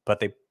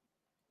 but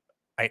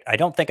I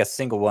don't think a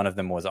single one of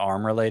them was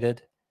arm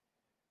related.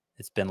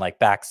 It's been like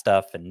back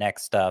stuff and neck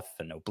stuff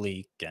and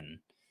oblique, and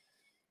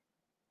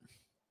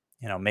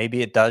you know,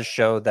 maybe it does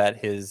show that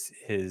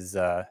his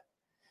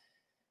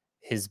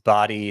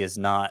body is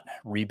not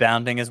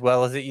rebounding as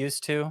well as it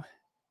used to.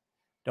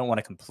 Don't want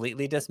to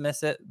completely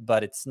dismiss it,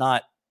 but it's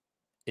not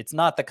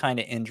the kind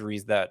of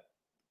injuries that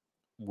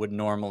would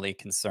normally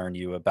concern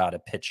you about a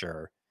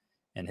pitcher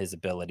and his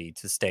ability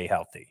to stay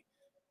healthy.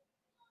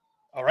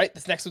 All right,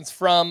 this next one's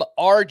from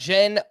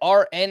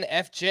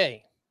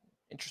RNFJ.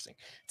 Interesting.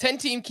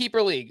 10-team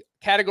keeper league.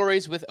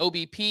 categories with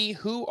OBP.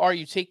 Who are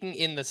you taking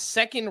in the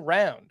second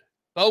round?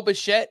 Bo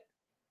Bichette,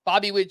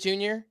 Bobby Witt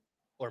Jr.,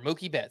 or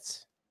Mookie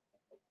Betts?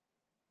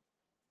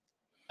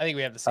 I think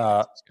we have the same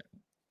answer.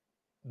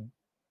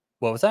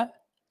 What was that?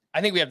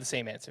 I think we have the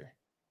same answer.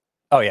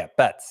 Oh, yeah.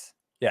 Betts.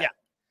 Yeah.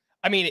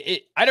 I mean,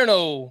 I don't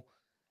know.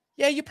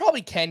 Yeah, you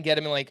probably can get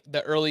him in like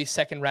the early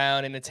second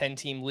round in a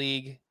 10-team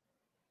league.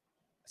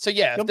 So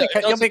yeah, You'll be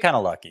kind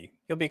of lucky.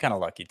 You'll be kind of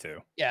lucky too.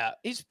 Yeah,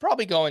 he's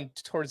probably going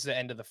towards the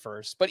end of the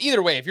first. But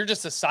either way, if you're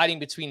just deciding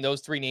between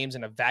those three names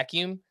in a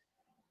vacuum,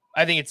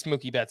 I think it's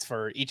Mookie Betts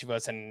for each of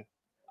us, and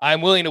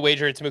I'm willing to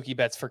wager it's Mookie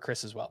Betts for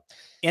Chris as well.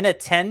 In a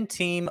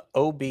 10-team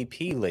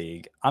OBP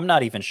league, I'm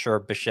not even sure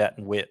Bichette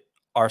and Witt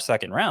are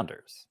second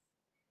rounders.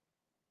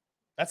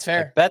 That's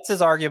fair. Like, Betts is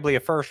arguably a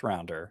first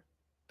rounder.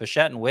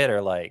 Bichette and Witt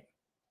are like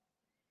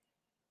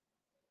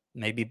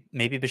maybe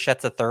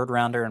Bichette's a third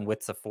rounder and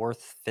Witt's a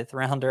fourth, fifth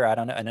rounder. I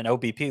don't know. In an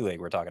OBP league,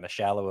 we're talking a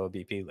shallow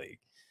OBP league.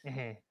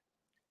 Mm-hmm.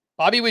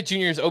 Bobby Witt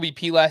Jr.'s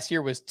OBP last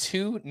year was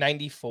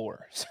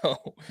 294. So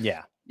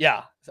yeah.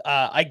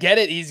 I get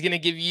it. He's gonna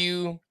give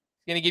you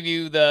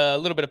the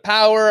little bit of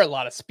power, a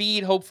lot of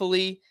speed,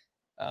 hopefully.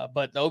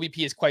 But the OBP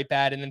is quite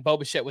bad. And then Bo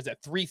Bichette was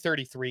at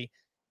 333.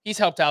 He's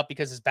helped out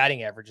because his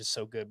batting average is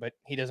so good, but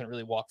he doesn't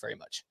really walk very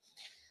much.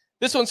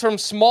 This one's from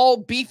Small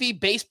Beefy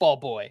Baseball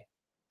Boy.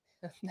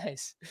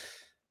 Nice.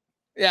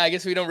 Yeah, I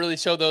guess we don't really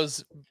show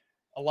those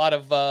a lot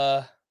of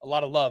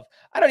love.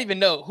 I don't even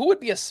know who would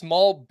be a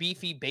small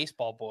beefy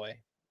baseball boy.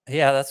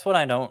 Yeah, that's what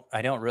I don't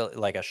really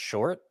like. A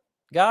short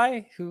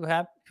guy who's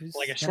like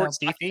a short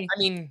beefy. I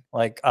mean,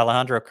 like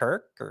Alejandro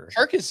Kirk or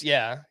Kirk is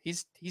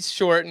he's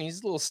short and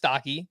he's a little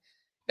stocky.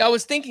 I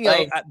was thinking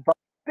but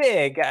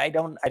big. I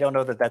don't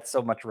know that that's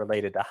so much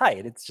related to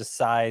height. It's just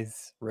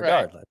size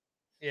regardless.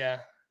 Right.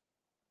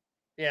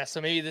 Yeah.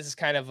 So maybe this is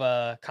kind of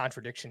a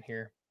contradiction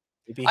here.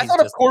 Maybe I thought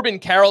of Corbin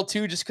Carroll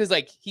too, just because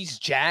like he's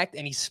jacked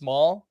and he's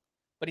small,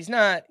 but he's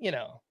not,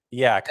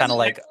 Yeah, kind of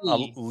like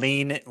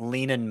lean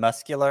and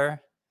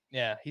muscular.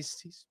 Yeah,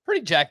 he's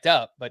pretty jacked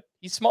up, but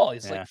he's small.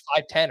 He's like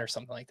 5'10" or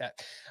something like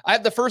that. I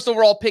have the first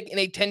overall pick in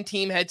a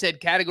 10-team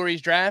head-to-head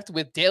categories draft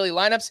with daily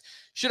lineups.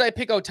 Should I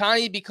pick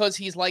Ohtani because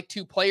he's like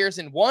two players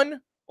in one,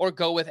 or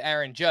go with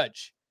Aaron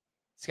Judge?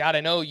 Scott,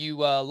 I know you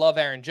love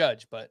Aaron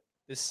Judge, but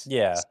this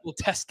will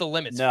test the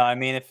limits. No, I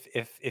mean,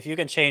 if you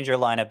can change your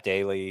lineup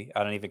daily,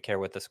 I don't even care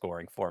what the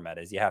scoring format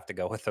is. You have to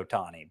go with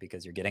Ohtani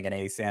because you're getting an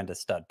ace and a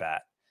stud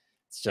bat.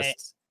 It's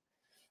just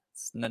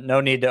no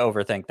need to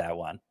overthink that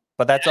one.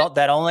 But that's all.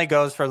 That only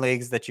goes for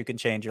leagues that you can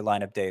change your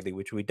lineup daily,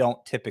 which we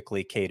don't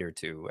typically cater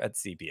to at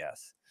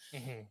CBS.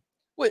 Mm-hmm.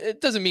 Well,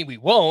 it doesn't mean we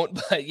won't,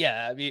 but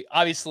yeah, I mean,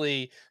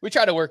 obviously we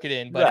try to work it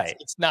in, but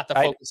it's not the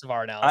focus of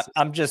our analysis.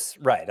 I'm just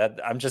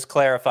I'm just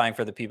clarifying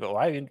for the people.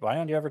 Why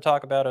don't you ever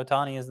talk about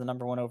Ohtani as the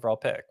number one overall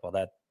pick?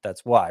 Well,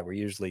 that's why we're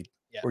usually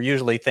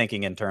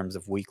thinking in terms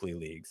of weekly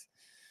leagues.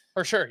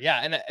 For sure,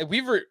 yeah, and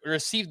we've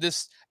received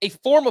a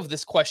form of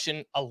this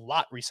question a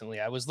lot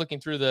recently. I was looking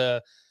through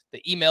the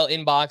email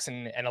inbox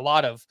and a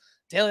lot of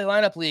daily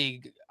lineup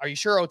league. Are you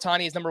sure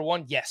Ohtani is number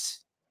one?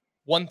 Yes,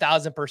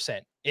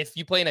 1,000%. If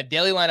you play in a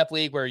daily lineup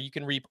league where you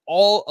can reap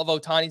all of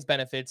Ohtani's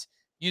benefits,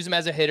 use him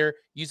as a hitter,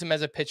 use him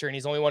as a pitcher, and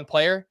he's only one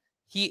player,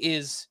 he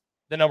is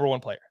the number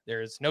one player.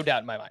 There is no doubt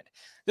in my mind.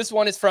 This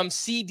one is from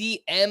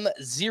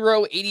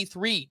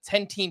CDM083,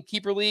 10-team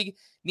keeper league.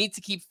 Need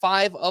to keep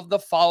 5 of the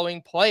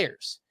following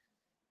players.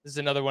 This is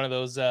another one of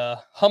those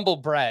humble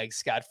brags,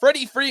 Scott.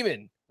 Freddie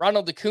Freeman,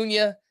 Ronald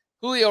Acuna,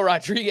 Julio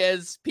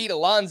Rodriguez, Pete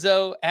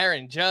Alonso,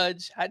 Aaron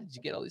Judge. How did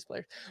you get all these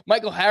players?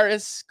 Michael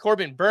Harris,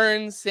 Corbin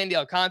Burns, Sandy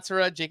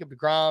Alcantara, Jacob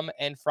deGrom,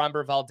 and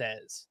Framber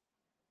Valdez.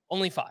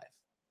 Only 5.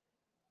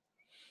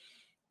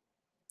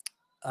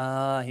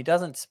 He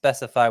doesn't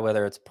specify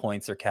whether it's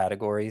points or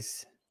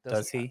categories,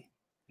 does he?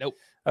 Nope.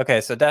 Okay,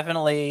 so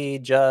definitely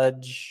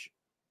Judge,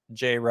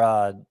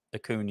 J-Rod,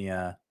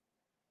 Acuna,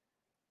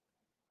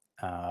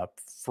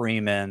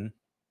 Freeman,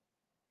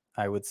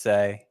 I would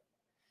say.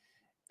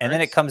 And then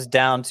it comes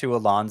down to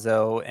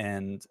Alonso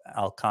and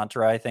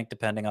Alcantara, I think,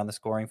 depending on the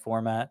scoring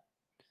format.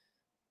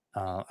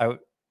 I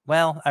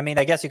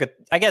guess you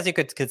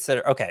could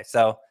consider. Okay,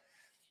 so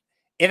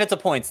if it's a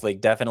points league,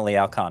 definitely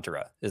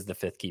Alcantara is the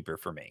 5th keeper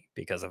for me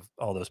because of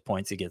all those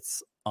points he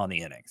gets on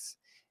the innings.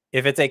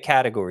 If it's a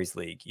categories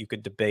league, you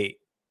could debate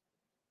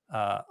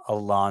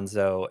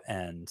Alonso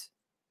and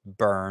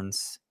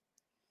Burns.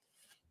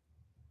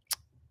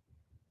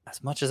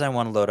 As much as I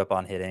want to load up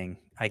on hitting,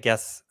 I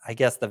guess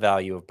the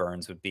value of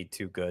Burns would be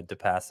too good to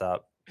pass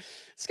up.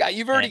 Scott,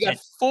 you've already got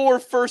 4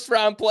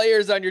 first-round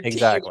players on your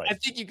team. I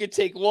think you could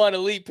take one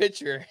elite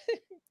pitcher.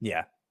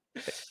 Yeah.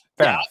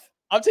 Fair enough.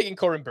 I'm taking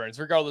Corbin Burns,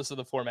 regardless of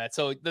the format.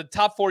 So the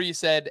top 4 you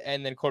said,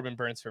 and then Corbin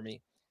Burns for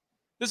me.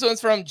 This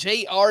one's from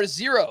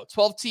JR0,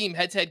 12-team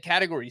head-to-head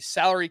categories,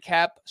 salary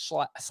cap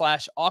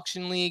 /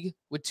 auction league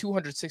with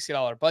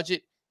 $260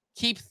 budget.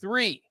 Keep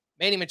 3,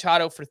 Manny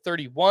Machado for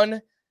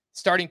 31.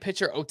 Starting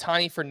pitcher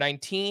Ohtani for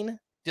 19,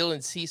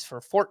 Dylan Cease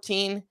for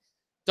 14,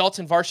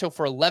 Dalton Varsho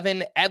for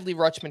 11, Adley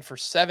Rutschman for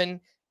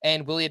 7,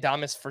 and Willy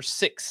Adames for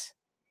 6.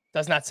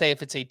 Does not say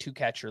if it's a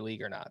 2-catcher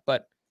league or not,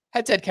 but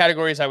head-to-head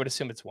categories, I would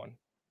assume it's 1.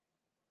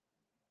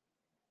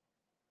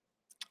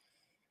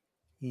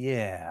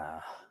 Yeah.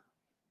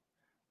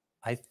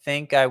 I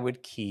think I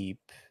would keep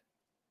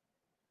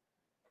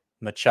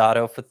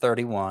Machado for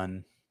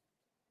 31,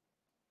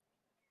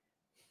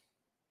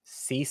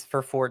 Cease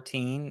for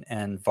 14,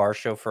 and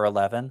Varsho for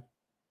 11.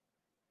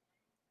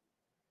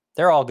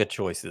 They're all good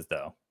choices,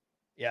 though.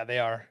 Yeah, they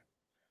are.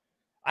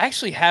 I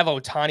actually have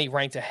Ohtani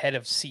ranked ahead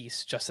of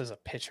Cease just as a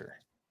pitcher.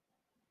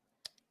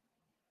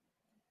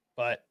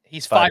 But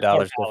he's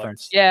 $5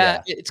 difference.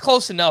 Yeah, it's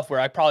close enough where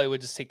I probably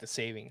would just take the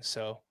savings.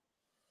 So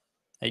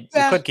you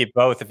could keep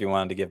both if you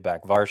wanted to give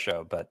back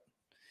Varsho, but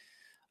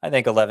I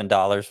think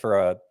 $11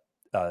 for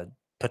a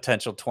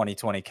potential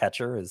 2020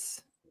 catcher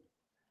is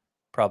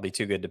probably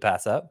too good to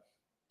pass up.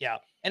 Yeah,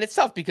 and it's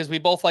tough because we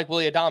both like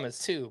Willy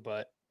Adames too,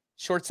 but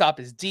shortstop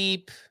is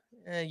deep.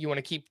 You want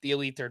to keep the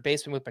elite third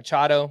baseman with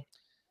Machado.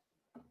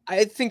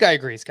 I think I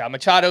agree, Scott.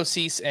 Machado,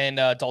 Cease, and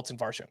Dalton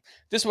Varsho.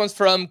 This one's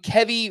from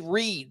Kevy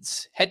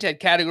Reeds. Head-to-head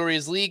category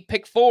is league.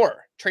 Pick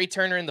 4. Trey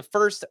Turner in the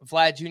 1st,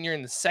 Vlad Jr.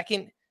 in the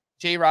 2nd,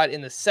 J-Rod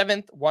in the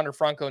 7th, Wander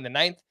Franco in the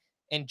 9th,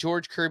 and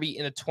George Kirby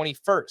in the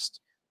 21st.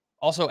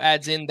 Also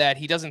adds in that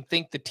he doesn't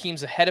think the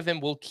teams ahead of him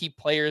will keep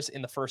players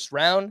in the 1st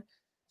round,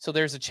 so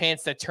there's a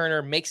chance that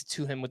Turner makes it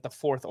to him with the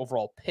 4th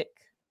overall pick.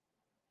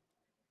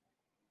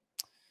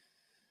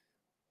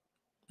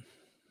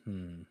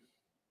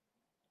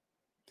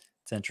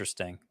 It's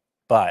interesting,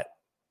 but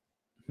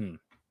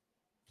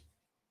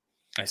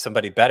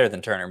somebody better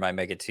than Turner might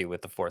make it to you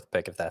with the 4th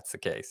pick if that's the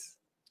case.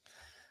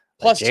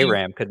 Plus,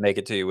 J-Ram could make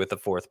it to you with the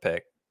 4th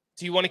pick.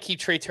 Do you want to keep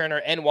Trey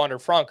Turner and Wander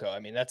Franco? I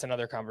mean, that's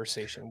another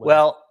conversation.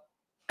 Well,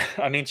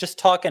 I mean, just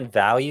talking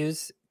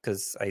values,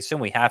 because I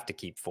assume we have to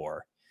keep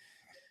 4.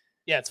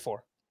 Yeah, it's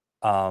 4.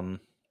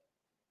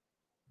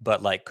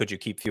 But like, could you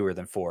keep fewer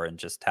than 4 and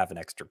just have an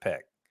extra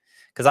pick?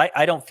 Because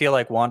I don't feel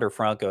like Wander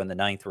Franco in the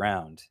 9th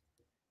round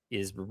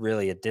is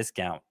really a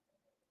discount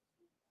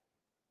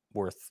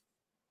worth,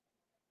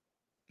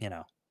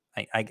 I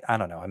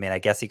don't know. I mean, I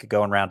guess he could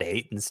go in round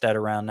 8 instead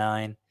of round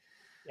 9.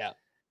 Yeah.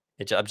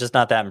 I'm just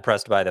not that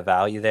impressed by the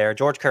value there.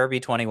 George Kirby,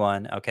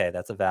 21. Okay,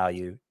 that's a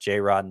value.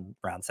 J-Rod in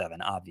round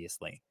 7,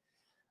 obviously.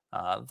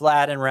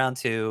 Vlad in round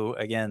 2.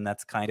 Again,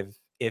 that's kind of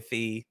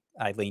iffy.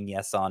 I lean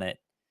yes on it.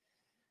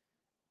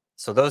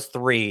 So those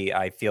 3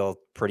 I feel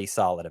pretty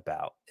solid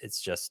about. It's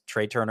just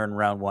Trey Turner in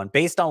round 1.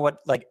 Based on what,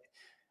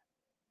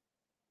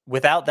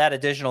 without that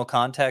additional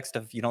context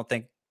of you don't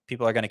think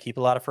people are going to keep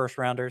a lot of 1st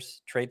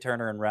rounders, Trey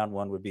Turner in round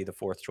 1 would be the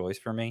 4th choice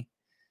for me.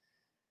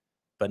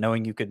 But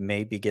knowing you could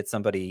maybe get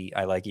somebody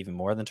I like even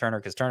more than Turner,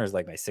 because Turner's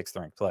like my 6th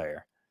ranked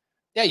player.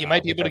 Yeah, you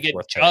might be able to get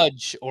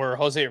Judge or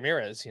Jose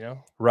Ramirez,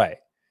 Right.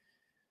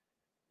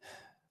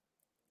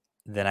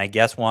 Then I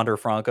guess Wander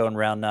Franco in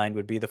round 9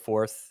 would be the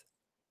 4th.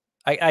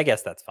 I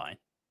guess that's fine.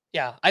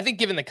 Yeah, I think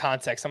given the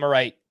context, I'm all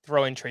right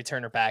throwing Trey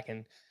Turner back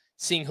and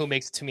seeing who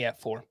makes it to me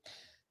at 4.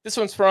 This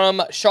one's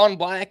from Sean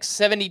Black,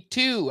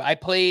 72. I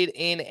played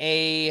in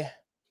a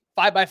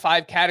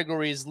 5x5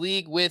 categories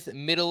league with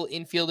middle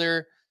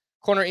infielder,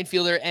 corner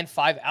infielder, and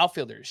 5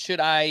 outfielders. Should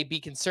I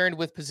be concerned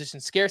with position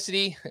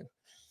scarcity?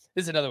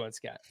 This is another one,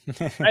 Scott.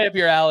 Right up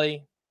your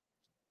alley.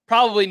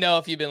 Probably no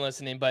if you've been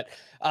listening, but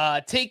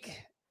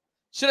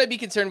should I be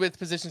concerned with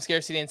position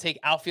scarcity and take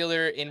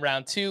outfielder in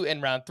round 2 and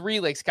round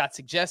 3, like Scott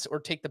suggests, or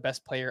take the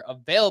best player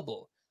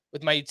available?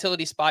 With my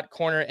utility spot,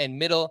 corner, and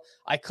middle,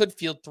 I could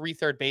field 3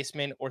 third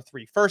basemen or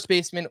 3 first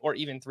basemen or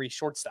even 3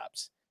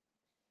 shortstops.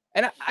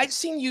 And I've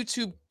seen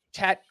YouTube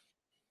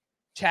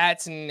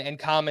chats and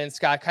comments,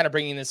 Scott, kind of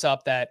bringing this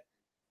up, that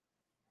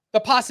the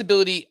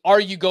possibility, are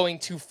you going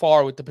too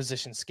far with the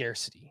position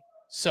scarcity?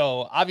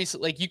 So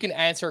obviously, you can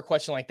answer a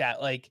question like that.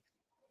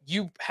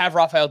 You have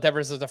Rafael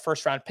Devers as a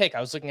 1st round pick. I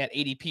was looking at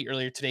ADP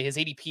earlier today. His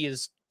ADP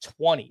is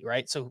 20,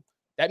 right? So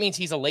that means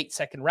he's a late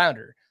 2nd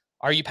rounder.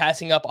 Are you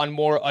passing up on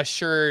more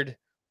assured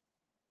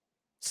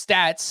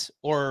stats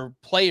or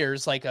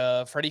players like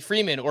Freddie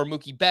Freeman or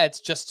Mookie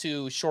Betts just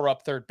to shore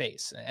up third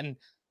base? And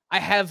I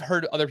have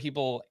heard other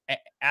people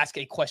ask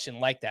a question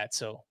like that.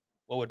 So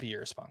what would be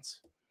your response?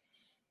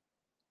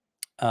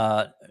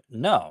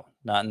 No,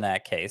 not in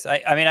that case.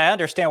 I mean, I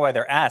understand why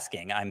they're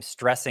asking. I'm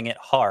stressing it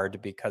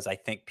hard because I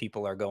think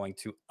people are going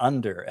to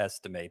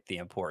underestimate the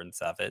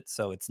importance of it.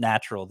 So it's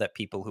natural that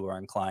people who are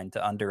inclined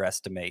to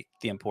underestimate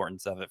the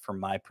importance of it, from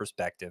my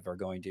perspective, are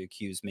going to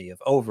accuse me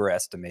of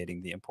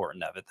overestimating the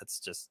importance of it.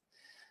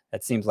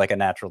 That seems like a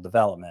natural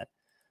development,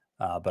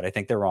 but I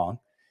think they're wrong.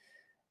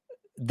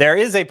 There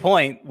is a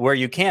point where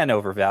you can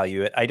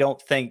overvalue it. I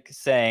don't think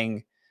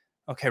saying,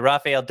 okay,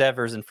 Rafael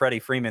Devers and Freddie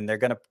Freeman,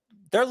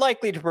 they're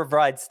likely to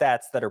provide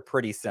stats that are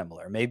pretty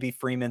similar. Maybe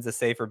Freeman's a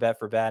safer bet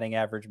for batting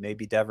average.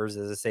 Maybe Devers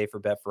is a safer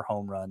bet for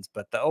home runs.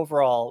 But the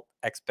overall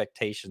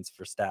expectations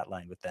for stat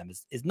line with them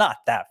is not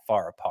that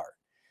far apart.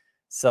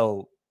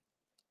 So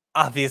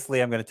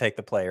obviously I'm going to take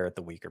the player at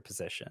the weaker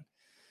position.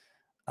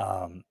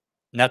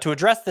 Now, to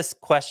address this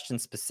question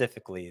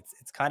specifically,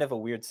 it's kind of a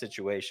weird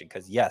situation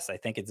because, yes, I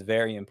think it's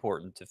very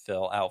important to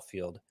fill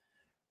outfield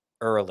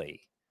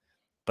early.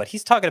 but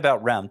he's talking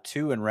about round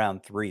 2 and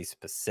round 3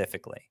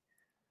 specifically.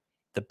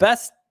 The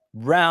best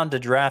round to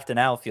draft an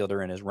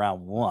outfielder in is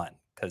round 1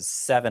 because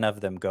 7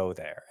 of them go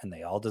there, and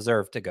they all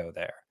deserve to go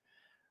there.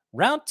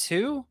 Round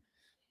 2,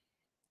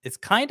 it's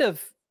kind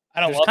of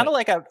there's kind of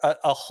like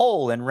a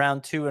hole in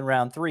round 2 and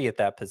round 3 at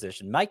that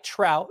position. Mike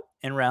Trout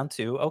in round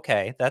 2,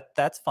 okay,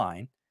 that's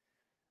fine.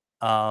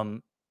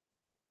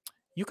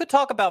 You could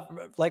talk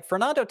about like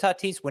Fernando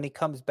Tatis when he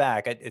comes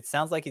back. It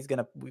sounds like he's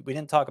gonna. We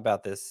didn't talk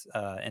about this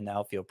in the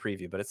outfield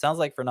preview, but it sounds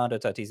like Fernando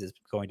Tatis is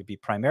going to be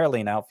primarily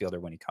an outfielder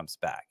when he comes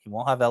back. He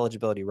won't have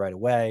eligibility right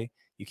away.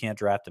 You can't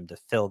draft him to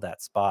fill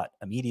that spot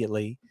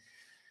immediately,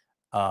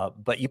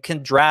 but you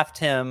can draft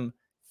him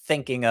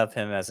thinking of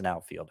him as an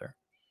outfielder.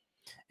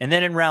 And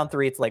then in round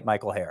 3, it's like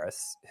Michael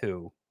Harris,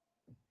 who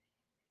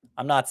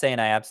I'm not saying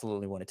I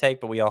absolutely want to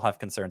take, but we all have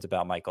concerns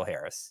about Michael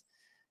Harris.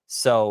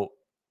 So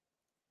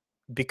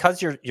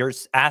because you're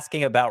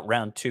asking about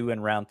round 2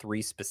 and round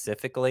 3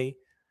 specifically,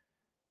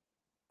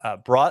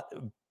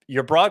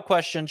 your broad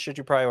question, should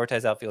you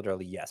prioritize outfielder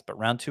early? Yes, but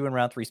round 2 and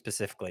round 3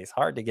 specifically, it's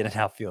hard to get an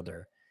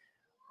outfielder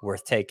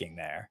worth taking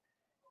there.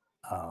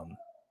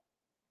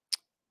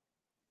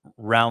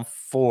 Round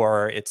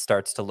 4, it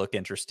starts to look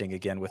interesting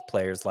again with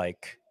players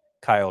like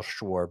Kyle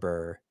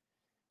Schwarber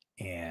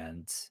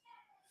and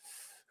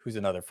who's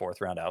another 4th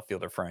round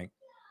outfielder, Frank?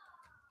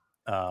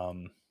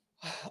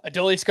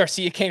 Adolis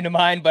Garcia came to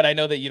mind, but I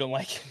know that you don't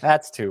like him.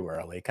 That's too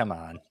early. Come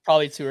on.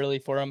 Probably too early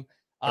for him.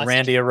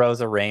 Randy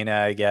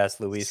Arozarena, I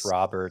guess. Luis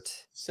Robert.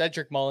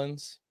 Cedric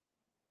Mullins.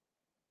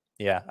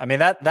 Yeah. I mean,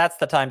 that's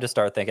the time to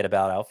start thinking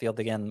about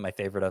outfield again. My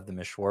favorite of them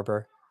is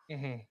Schwarber.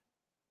 Mm-hmm.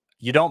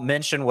 You don't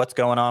mention what's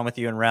going on with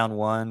you in round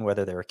 1,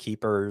 whether they're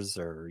keepers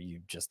or you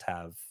just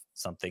have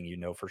something you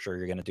know for sure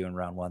you're going to do in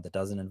round 1 that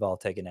doesn't involve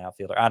taking an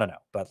outfielder. I don't know.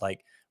 But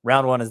like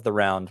round 1 is the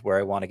round where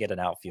I want to get an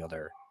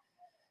outfielder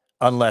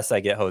unless I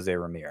get Jose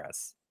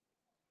Ramirez.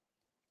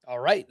 All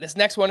right. This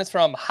next one is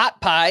from Hot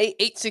Pie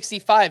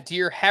 865.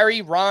 Dear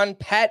Harry, Ron,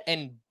 Pat,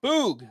 and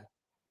Boog.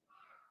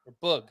 Or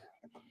Boog.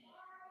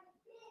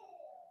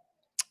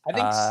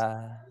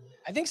 I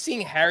think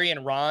seeing Harry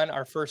and Ron,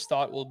 our first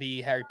thought will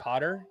be Harry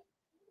Potter.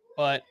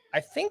 But I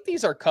think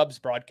these are Cubs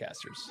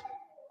broadcasters.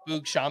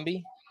 Boog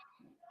Shambi.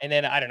 And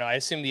then, I don't know, I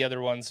assume the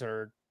other ones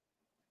were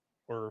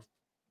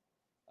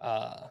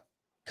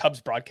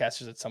Cubs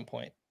broadcasters at some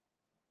point.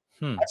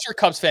 I'm sure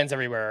Cubs fans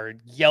everywhere are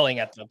yelling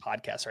at the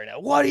podcast right now.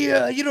 What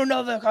are you don't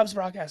know the Cubs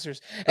broadcasters.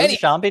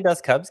 Shambi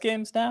does Cubs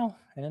games now?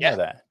 I didn't know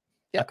that.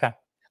 Yeah. Okay.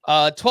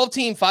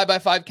 12-team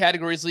 5x5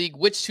 categories league.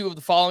 Which 2 of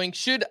the following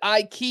should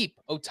I keep?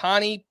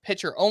 Ohtani,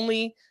 pitcher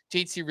only,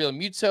 JT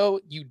Realmuto,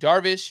 Yu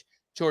Darvish,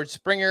 George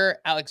Springer,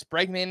 Alex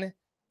Bregman,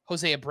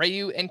 Jose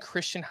Abreu, and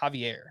Christian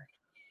Javier.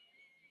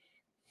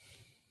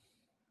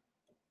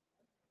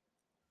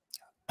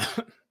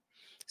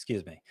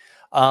 Excuse me.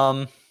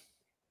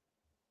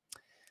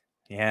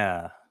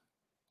 Yeah.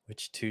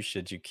 Which 2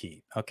 should you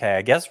keep? Okay,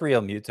 I guess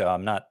Realmuto.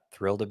 I'm not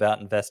thrilled about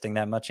investing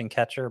that much in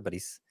catcher, but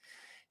he's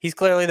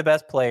clearly the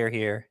best player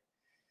here.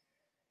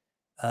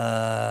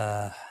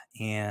 And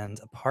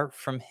apart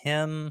from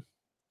him,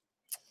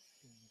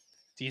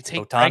 do you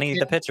take Ohtani, Bregman?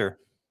 the pitcher?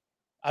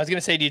 I was gonna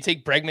say, do you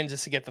take Bregman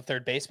just to get the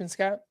third baseman,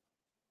 Scott?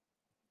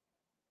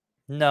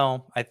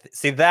 No,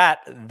 see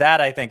that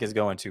I think is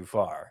going too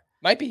far.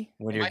 Might be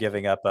when you're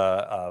giving up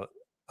a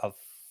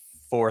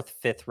 4th,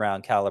 5th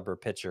round caliber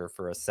pitcher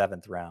for a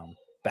 7th round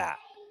bat.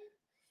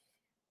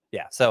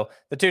 Yeah, so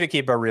the 2 to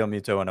keep are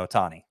Realmuto and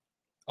Ohtani.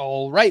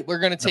 All right, we're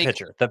going to take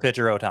the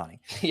pitcher Ohtani.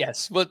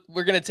 Yes, but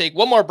we're going to take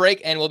one more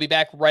break and we'll be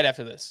back right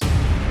after this.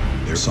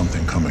 There's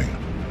something coming.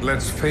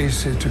 Let's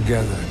face it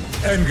together.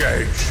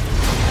 Engage.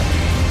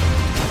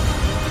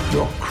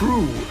 Your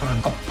crew are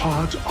a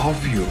part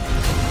of you.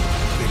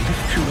 They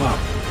lift you up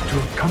to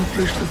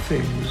accomplish the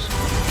things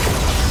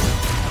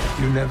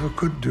you never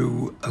could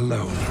do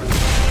alone.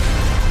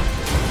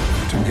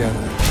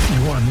 Together,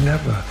 you are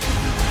never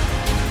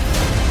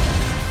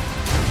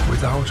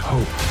without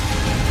hope.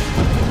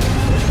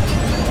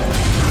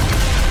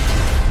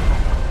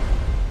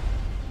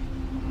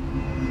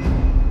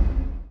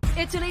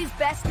 Italy's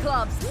best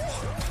clubs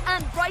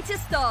and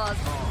brightest stars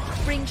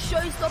bring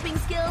show-stopping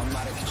skills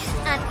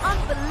and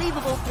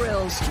unbelievable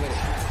thrills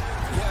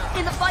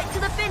in the fight to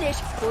the finish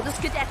for the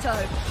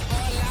Scudetto.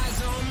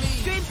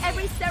 Stream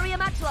every Serie A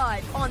match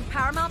live on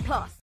Paramount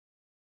Plus.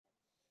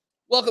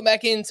 Welcome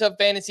back into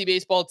Fantasy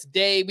Baseball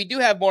today. We do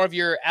have more of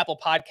your Apple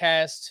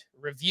Podcast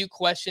review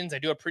questions. I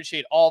do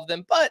appreciate all of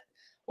them, but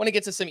want to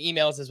get to some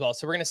emails as well.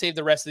 So we're going to save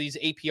the rest of these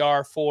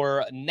APR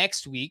for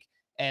next week.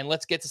 And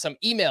let's get to some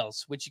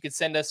emails, which you could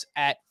send us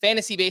at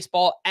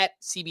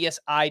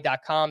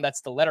fantasybaseball@cbsi.com. That's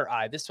the letter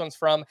I. This one's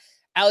from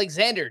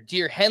Alexander.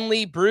 Dear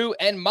Henley, Brew,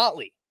 and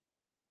Motley.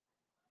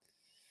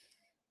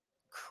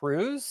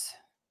 Cruz?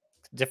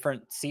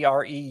 Different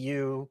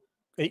CREUEW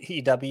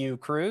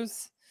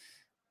Cruz?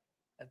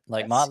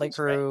 Like Motley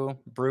Crew, right.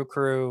 Brew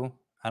Crew.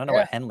 I don't know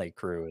what Henley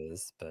Crew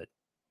is, but is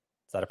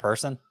that a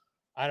person?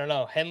 I don't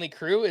know. Henley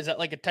Crew? Is that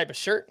like a type of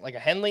shirt? Like a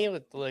Henley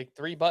with like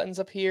 3 buttons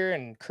up here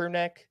and crew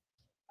neck?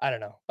 I don't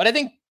know. But I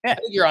think Yeah, I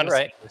think you're honest,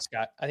 right.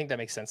 Scott. I think that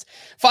makes sense.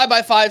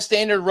 5x5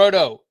 standard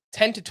roto,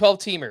 10 to 12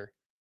 teamer.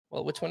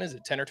 Well, which one is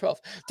it? 10 or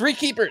 12? 3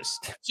 keepers,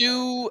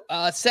 2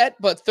 set,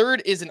 but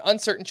third is an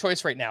uncertain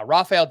choice right now.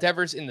 Rafael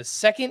Devers in the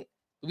second,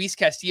 Luis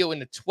Castillo in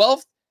the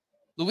 12th,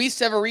 Luis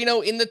Severino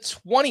in the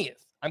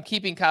 20th. I'm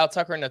keeping Kyle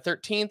Tucker in the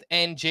 13th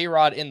and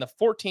J-Rod in the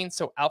 14th,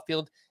 so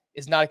outfield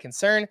is not a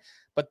concern,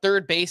 but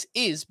third base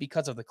is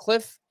because of the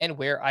cliff and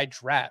where I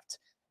draft.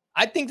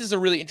 I think this is a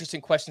really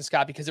interesting question,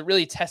 Scott, because it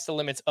really tests the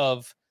limits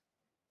of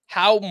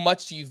how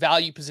much do you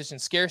value position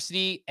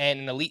scarcity and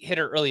an elite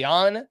hitter early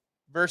on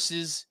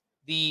versus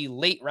the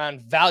late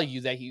round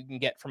value that you can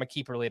get from a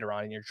keeper later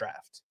on in your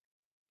draft.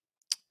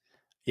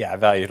 Yeah, I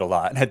value it a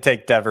lot. I'd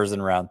take Devers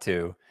in round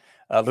 2.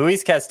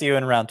 Luis Castillo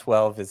in round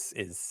 12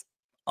 is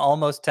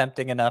almost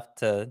tempting enough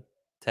to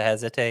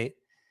hesitate.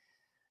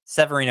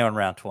 Severino in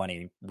round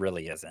 20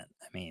 really isn't.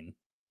 I mean,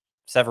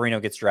 Severino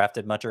gets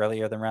drafted much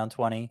earlier than round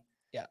 20.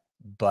 Yeah.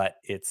 But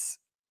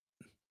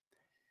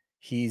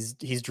he's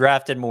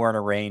drafted more in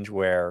a range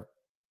where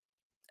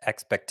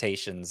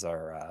expectations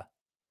are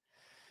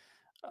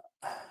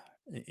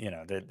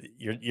that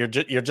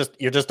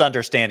you're just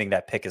understanding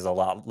that pick is a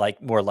lot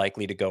more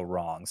likely to go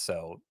wrong.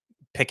 So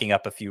picking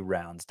up a few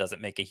rounds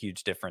doesn't make a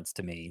huge difference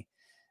to me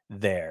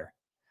there.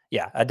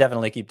 Yeah, I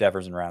definitely keep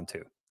Devers in round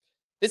 2.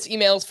 This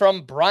email is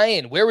from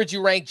Brian. Where would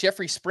you rank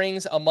Jeffrey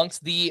Springs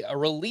amongst the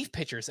relief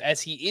pitchers,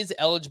 as he is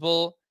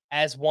eligible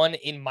as one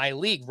in my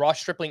league? Ross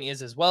Stripling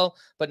is as well,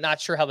 but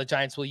not sure how the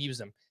Giants will use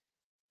him.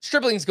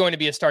 Stripling is going to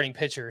be a starting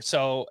pitcher.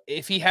 So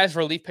if he has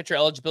relief pitcher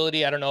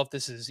eligibility, I don't know if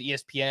this is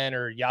ESPN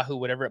or Yahoo,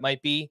 whatever it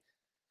might be.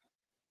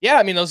 Yeah,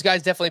 I mean, those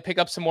guys definitely pick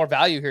up some more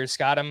value here,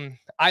 Scott. I'm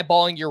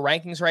eyeballing your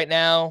rankings right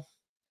now.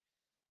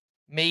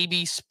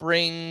 Maybe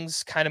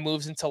Springs kind of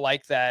moves into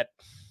like that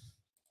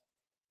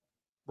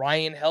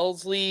Ryan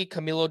Helsley,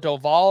 Camilo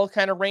Doval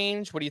kind of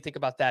range. What do you think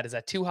about that? Is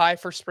that too high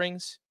for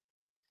Springs?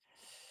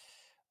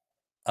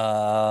 Yeah,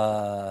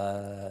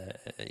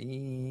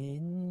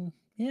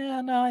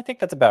 no, I think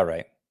that's about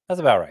right. That's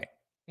about right.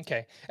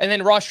 Okay. And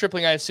then Ross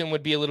Stripling, I assume,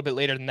 would be a little bit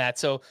later than that.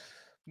 So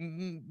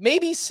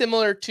maybe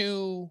similar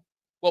to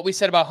what we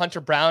said about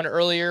Hunter Brown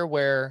earlier,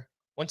 where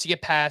once you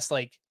get past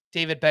like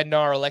David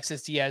Bednar,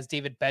 Alexis Diaz,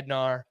 David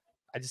Bednar,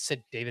 I just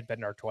said David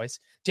Bednar twice.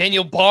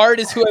 Daniel Bard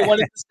is who I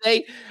wanted to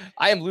say.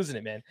 I am losing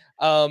it, man.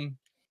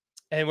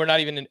 And we're not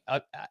even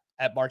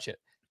at March yet.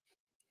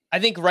 I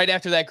think right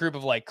after that group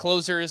of like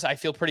closers, I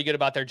feel pretty good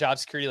about their job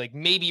security. Like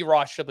maybe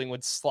Ross Stripling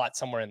would slot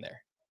somewhere in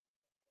there.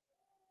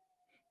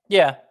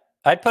 Yeah,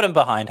 I'd put him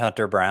behind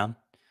Hunter Brown.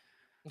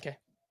 Okay.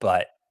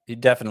 But he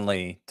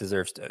definitely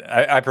deserves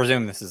to. I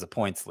presume this is a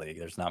points league.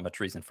 There's not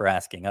much reason for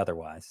asking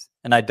otherwise.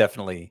 And I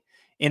definitely,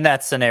 in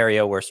that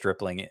scenario where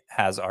Stripling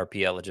has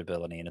RP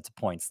eligibility and it's a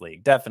points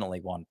league, definitely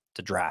want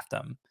to draft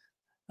him.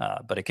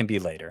 But it can be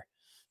later.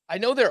 I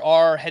know there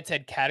are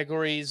head-to-head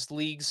categories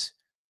leagues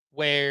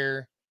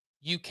where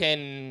you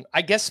can,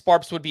 I guess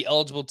Sparps would be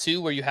eligible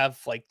too, where you have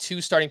like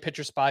 2 starting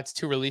pitcher spots,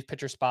 2 relief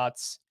pitcher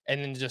spots,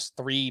 and then just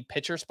 3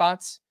 pitcher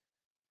spots.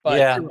 But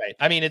yeah, you're right.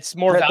 I mean, it's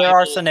more there valuable.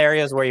 are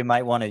scenarios where you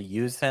might want to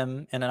use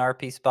him in an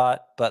RP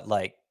spot, but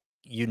like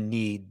you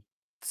need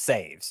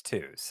saves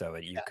too. So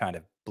you're kind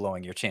of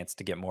blowing your chance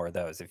to get more of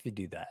those if you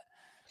do that.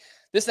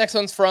 This next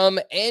one's from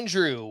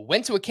Andrew.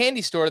 Went to a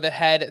candy store that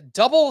had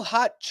double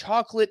hot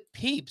chocolate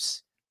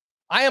Peeps.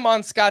 I am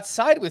on Scott's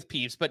side with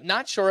Peeps, but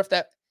not sure if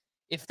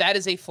that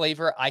is a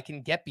flavor I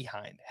can get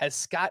behind. Has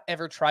Scott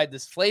ever tried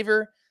this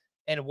flavor?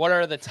 And what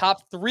are the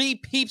top 3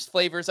 Peeps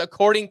flavors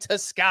according to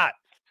Scott?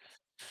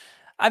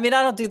 I mean,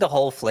 I don't do the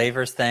whole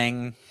flavors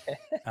thing.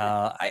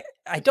 I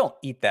don't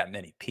eat that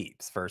many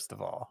Peeps, first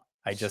of all.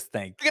 I just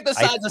think... Look at the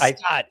size of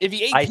Scott. If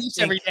he ate Peeps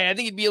every day, I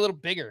think he'd be a little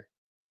bigger.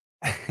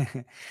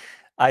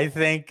 I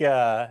think...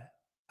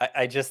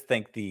 I just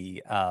think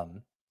the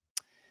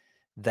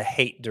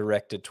hate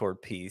directed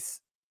toward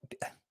Peeps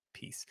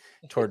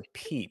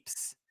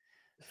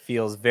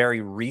feels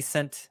very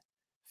recent,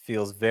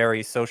 feels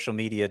very social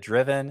media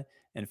driven,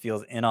 and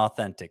feels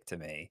inauthentic to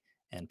me.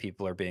 And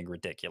people are being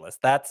ridiculous.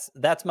 That's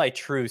my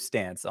true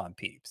stance on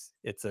Peeps.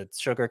 It's a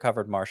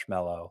sugar-covered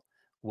marshmallow.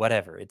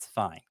 Whatever, it's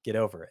fine. Get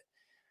over it.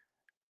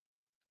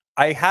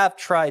 I have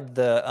tried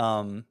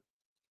the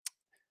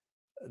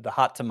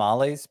hot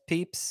tamales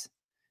Peeps.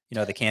 You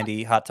know, the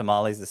candy hot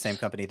tamales, the same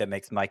company that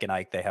makes Mike and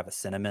Ike. They have a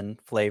cinnamon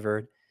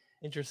flavored.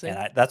 Interesting.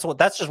 And that's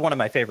just one of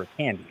my favorite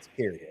candies,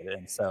 period.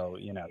 And so,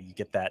 you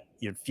get that,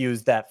 you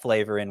infuse that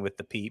flavor in with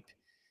the Peep.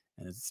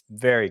 And it's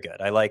very good.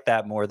 I like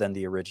that more than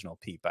the original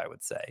Peep, I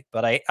would say.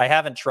 But I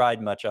haven't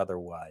tried much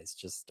otherwise,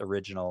 just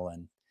original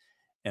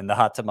and the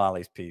hot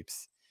tamales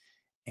Peeps.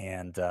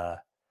 And I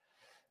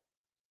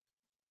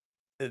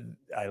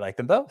like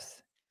them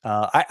both.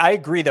 I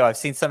agree, though. I've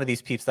seen some of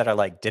these Peeps that are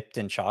like dipped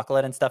in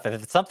chocolate and stuff.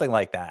 If it's something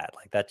like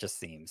that just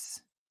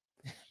seems...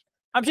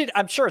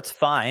 I'm sure it's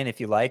fine if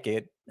you like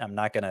it. I'm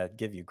not going to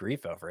give you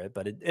grief over it,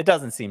 but it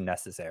doesn't seem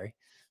necessary.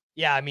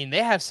 Yeah, I mean,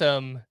 they have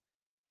some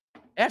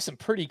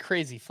pretty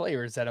crazy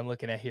flavors that I'm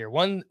looking at here.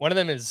 One of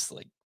them is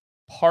like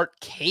part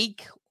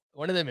cake.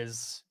 One of them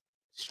is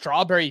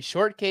strawberry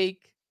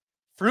shortcake.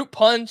 fruit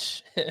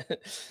punch.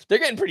 They're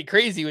getting pretty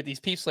crazy with these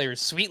peeps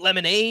flavors. Sweet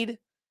lemonade.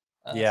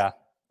 Yeah.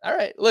 All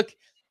right. Look,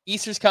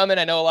 Easter's coming.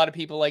 I know a lot of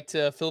people like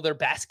to fill their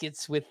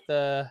baskets with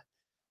the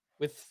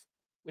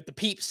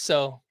peeps.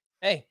 So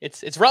hey,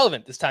 it's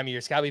relevant this time of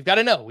year, Scott. We've got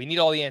to know. We need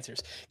all the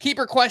answers.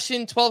 Keeper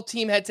question,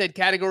 12-team head-to-head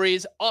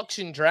categories,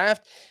 auction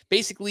draft,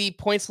 basically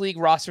points league,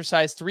 roster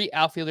size, 3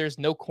 outfielders,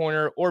 no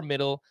corner or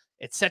middle,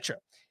 etc.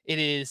 It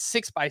is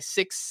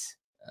 6x6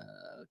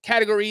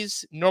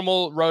 categories,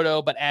 normal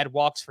roto, but add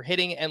walks for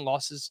hitting and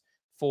losses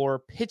for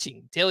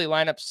pitching. Daily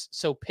lineups,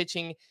 so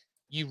pitching,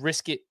 you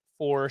risk it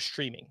for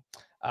streaming.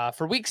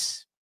 For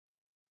weeks,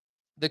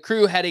 the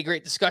crew had a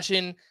great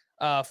discussion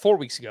 4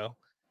 weeks ago.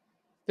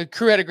 The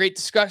crew had a great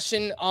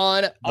discussion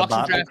on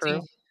auction drafting.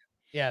 Crew?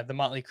 Yeah, the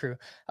Motley Crew.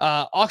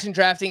 Auction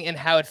drafting and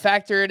how it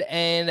factored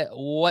and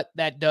what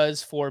that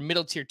does for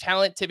middle tier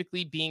talent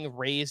typically being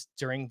raised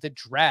during the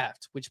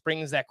draft, which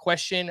brings that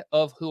question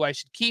of who I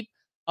should keep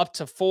up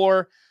to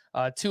 4.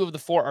 2 of the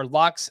 4 are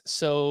locks,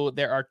 so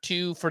there are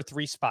 2 for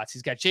 3 spots.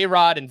 He's got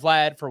J-Rod and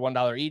Vlad for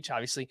 $1 each,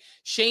 obviously.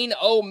 Shane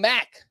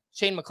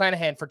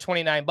McClanahan for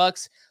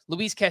 $29,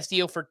 Luis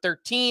Castillo for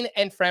 $13,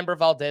 and Framber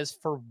Valdez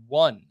for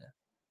 $1.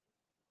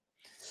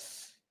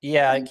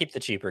 Yeah, I keep the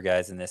cheaper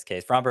guys in this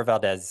case. Framber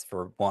Valdez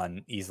for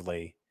 $1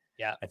 easily.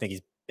 Yeah. I think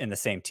he's in the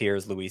same tier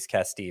as Luis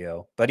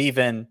Castillo. But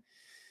even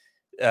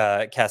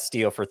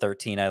Castillo for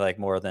 13, I like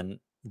more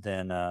than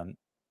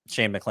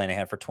Shane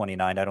McClanahan for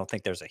 29. I don't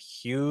think there's a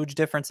huge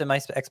difference in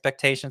my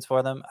expectations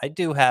for them. I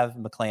do have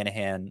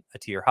McClanahan a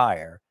tier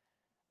higher.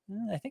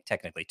 I think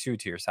technically 2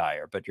 tiers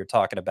higher, but you're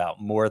talking about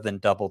more than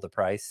double the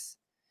price.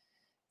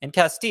 In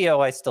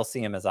Castillo, I still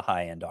see him as a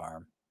high-end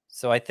arm.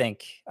 So I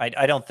think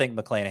I don't think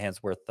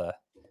McClanahan's worth the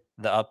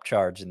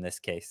upcharge in this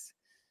case.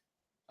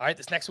 All right,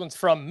 this next one's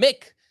from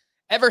Mick.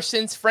 Ever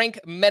since Frank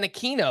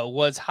Menachino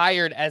was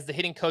hired as the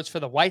hitting coach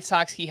for the White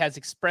Sox, he has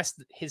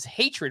expressed his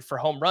hatred for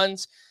home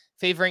runs,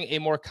 favoring a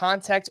more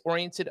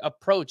contact-oriented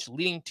approach,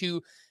 leading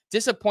to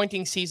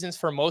disappointing seasons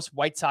for most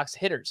White Sox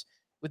hitters.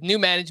 With new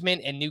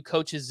management and new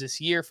coaches this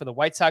year for the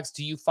White Sox,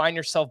 do you find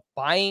yourself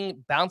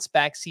buying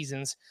bounce-back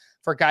seasons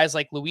for guys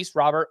like Luis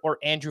Robert or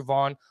Andrew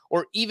Vaughn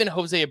or even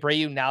Jose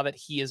Abreu now that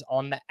he is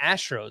on the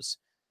Astros?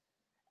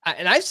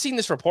 And I've seen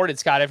this reported,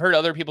 Scott. I've heard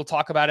other people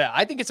talk about it.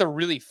 I think it's a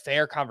really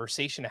fair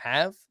conversation to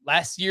have.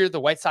 Last year, the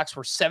White Sox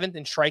were 7th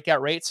in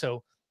strikeout rate,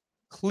 so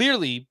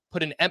clearly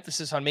put an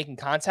emphasis on making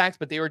contact,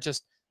 but they were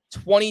just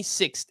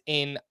 26th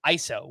in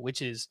ISO,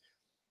 which is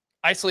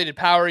isolated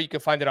power. You can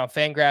find it on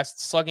Fangraphs.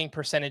 Slugging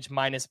percentage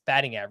minus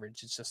batting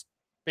average. It's just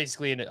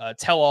basically a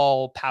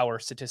tell-all power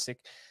statistic.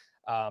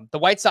 The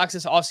White Sox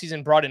this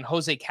offseason brought in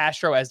Jose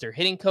Castro as their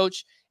hitting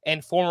coach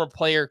and former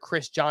player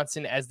Chris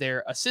Johnson as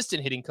their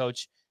assistant hitting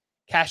coach.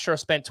 Castro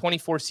spent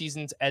 24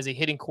 seasons as a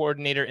hitting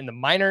coordinator in the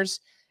minors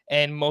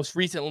and most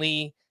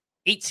recently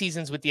 8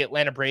 seasons with the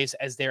Atlanta Braves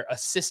as their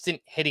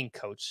assistant hitting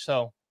coach.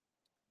 So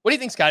what do you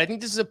think, Scott? I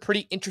think this is a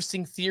pretty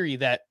interesting theory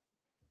that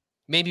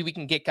maybe we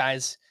can get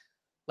guys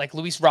like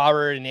Luis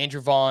Robert and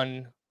Andrew Vaughn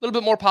a little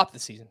bit more pop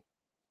this season.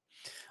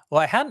 Well,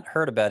 I hadn't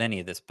heard about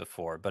any of this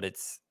before, but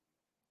it's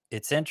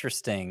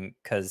interesting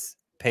because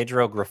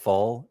Pedro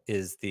Grifol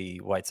is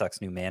the White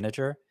Sox new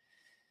manager.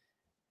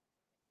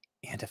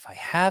 And if I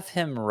have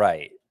him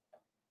right,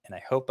 and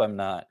I hope I'm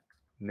not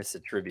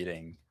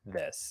misattributing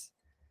this,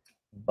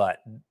 but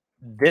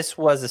this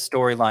was a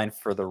storyline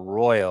for the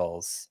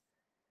Royals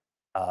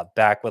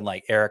back when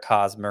like Eric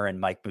Hosmer and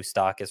Mike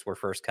Moustakas were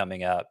first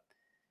coming up.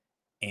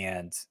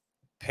 And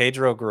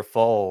Pedro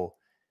Grifol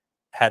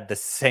had the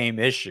same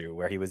issue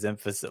where he was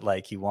emphasis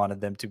like he wanted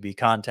them to be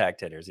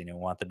contact hitters,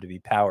 want them to be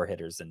power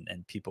hitters, and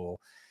people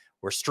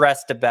were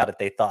stressed about it.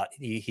 They thought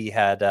he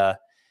had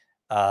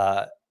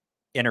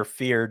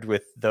interfered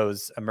with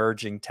those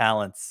emerging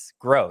talents'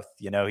 growth.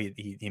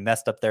 He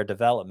messed up their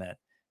development.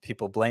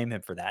 People blame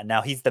him for that.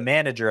 Now he's the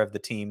manager of the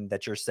team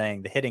that you're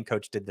saying the hitting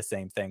coach did the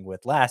same thing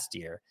with last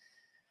year.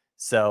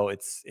 So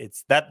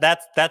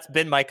that's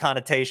been my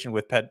connotation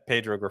with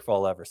Pedro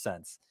Grifol ever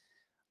since.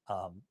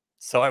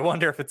 So I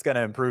wonder if it's going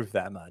to improve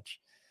that much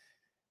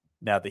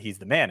now that he's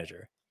the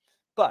manager.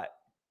 But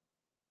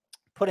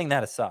putting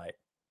that aside,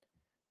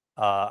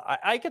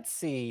 I could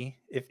see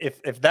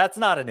if that's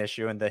not an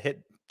issue and the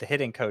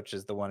hitting coach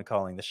is the one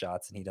calling the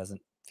shots and he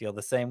doesn't feel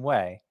the same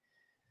way,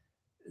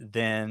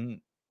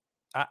 then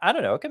I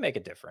don't know, it can make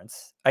a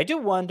difference. I do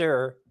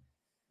wonder,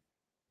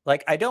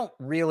 like, I don't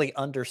really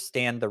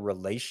understand the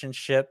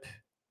relationship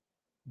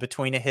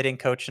between a hitting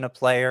coach and a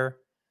player.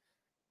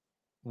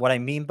 What I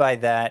mean by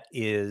that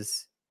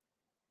is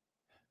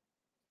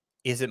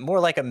it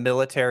more like a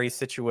military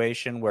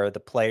situation where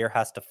the player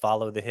has to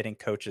follow the hitting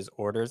coach's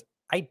orders?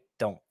 I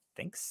don't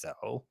think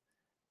so.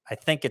 I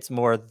think it's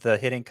more the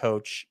hitting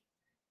coach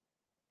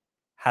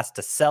has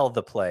to sell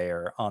the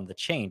player on the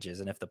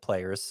changes. And if the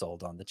player is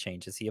sold on the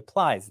changes, he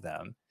applies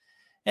them.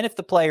 And if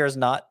the player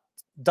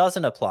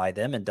doesn't apply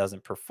them and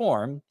doesn't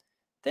perform,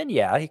 then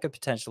yeah, he could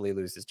potentially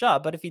lose his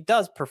job. But if he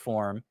does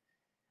perform,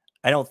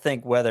 I don't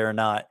think whether or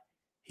not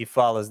he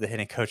follows the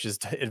hitting coach's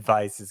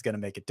advice is going to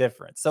make a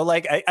difference. So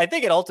like, I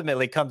think it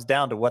ultimately comes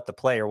down to what the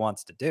player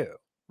wants to do,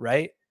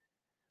 right?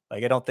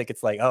 Like, I don't think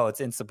it's like, oh,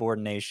 it's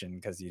insubordination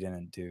because you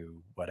didn't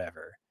do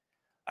whatever.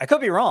 I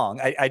could be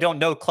wrong. I don't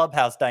know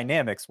clubhouse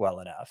dynamics well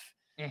enough,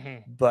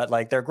 but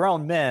like they're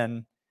grown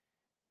men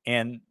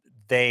and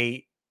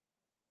they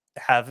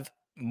have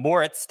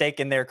more at stake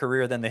in their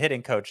career than the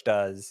hitting coach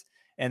does.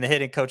 And the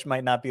hitting coach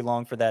might not be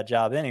long for that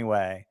job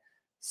anyway.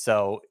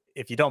 So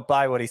if you don't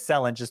buy what he's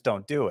selling, just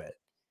don't do it.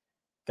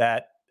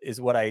 That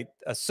is what I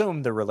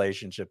assume the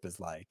relationship is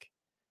like,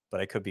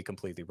 but I could be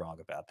completely wrong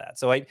about that.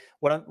 So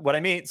what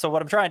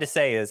I'm trying to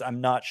say is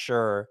I'm not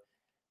sure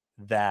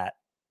that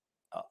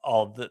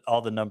all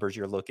the numbers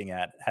you're looking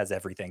at has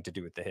everything to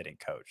do with the hitting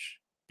coach,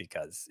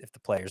 because if the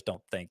players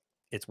don't think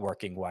it's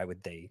working, why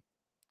would they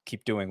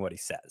keep doing what he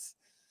says?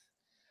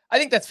 I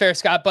think that's fair,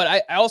 Scott, but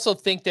I also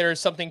think there's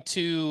something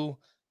to,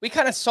 we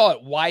kind of saw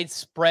it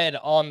widespread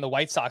on the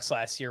White Sox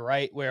last year,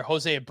 right? Where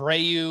Jose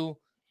Abreu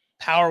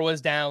power was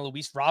down,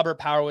 Luis Robert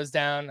power was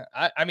down.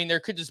 I mean, there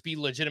could just be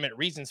legitimate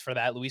reasons for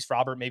that. Luis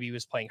Robert maybe he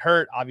was playing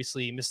hurt,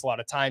 obviously missed a lot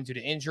of time due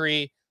to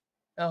injury.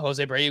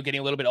 Jose Abreu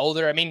getting a little bit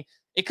older. I mean,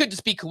 it could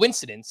just be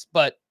coincidence,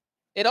 but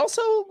it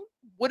also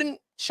wouldn't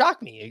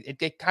shock me.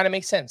 It kind of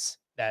makes sense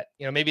that,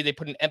 maybe they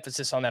put an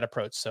emphasis on that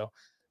approach. So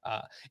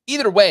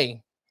either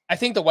way, I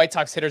think the White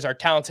Sox hitters are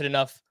talented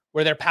enough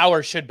where their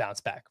power should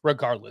bounce back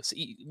regardless,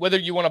 whether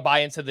you want to buy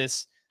into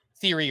this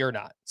theory or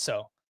not.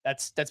 So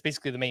that's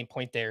basically the main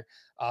point there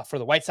for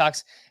the White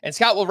Sox. And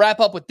Scott will wrap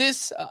up with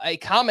this, a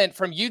comment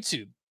from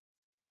YouTube.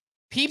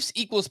 Peeps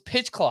equals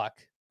pitch clock.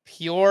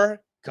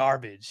 Pure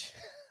garbage.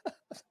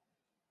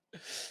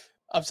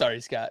 I'm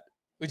sorry, Scott.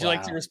 Would you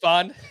like to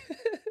respond?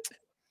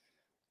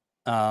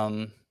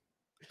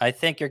 I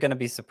think you're going to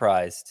be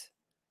surprised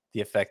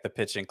the effect the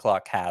pitching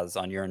clock has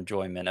on your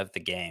enjoyment of the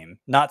game.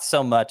 Not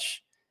so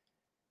much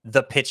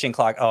the pitching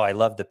clock. Oh, I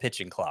love the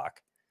pitching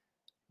clock.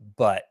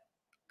 But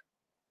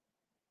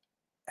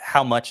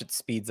how much it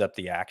speeds up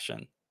the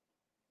action.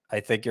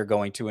 I think you're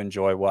going to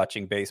enjoy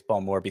watching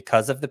baseball more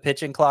because of the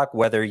pitching clock,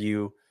 whether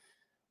you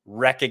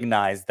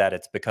recognize that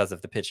it's because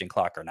of the pitching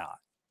clock or not.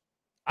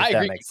 I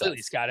agree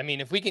completely, Scott. I mean,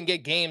 if we can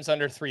get games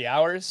under 3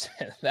 hours,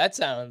 that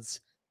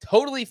sounds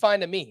totally fine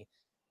to me,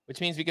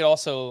 which means we could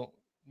also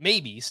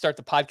maybe start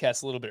the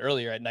podcast a little bit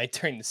earlier at night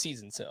during the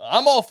season. So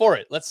I'm all for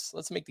it.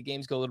 Let's make the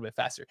games go a little bit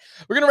faster.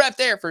 We're going to wrap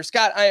there. For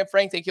Scott, I am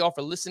Frank. Thank you all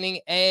for listening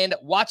and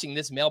watching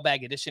this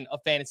mailbag edition of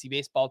Fantasy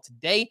Baseball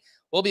today.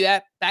 We'll be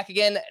back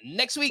again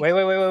next week. Wait. No,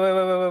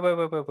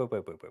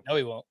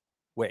 we won't.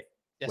 Wait.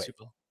 Yes, we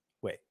will.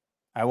 Wait.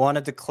 I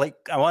wanted to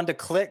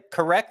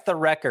correct the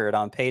record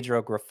on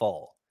Pedro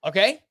Grifol.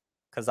 Okay.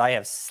 Because I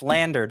have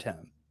slandered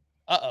him.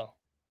 Uh-oh.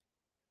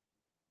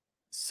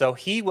 So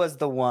he was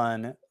the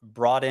one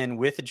brought in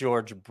with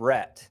George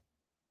Brett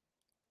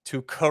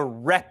to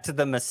correct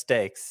the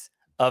mistakes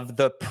of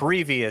the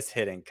previous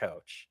hitting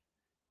coach.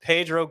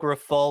 Pedro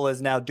Grifol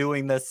is now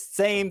doing the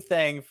same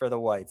thing for the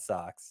White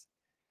Sox.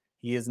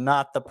 He is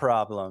not the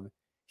problem.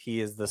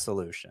 He is the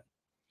solution.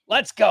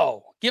 Let's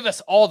go. Give us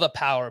all the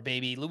power,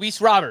 baby.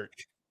 Luis Robert,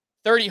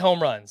 30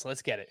 home runs.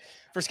 Let's get it.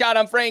 For Scott,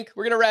 I'm Frank.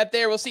 We're going to wrap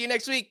there. We'll see you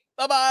next week.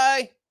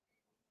 Bye-bye.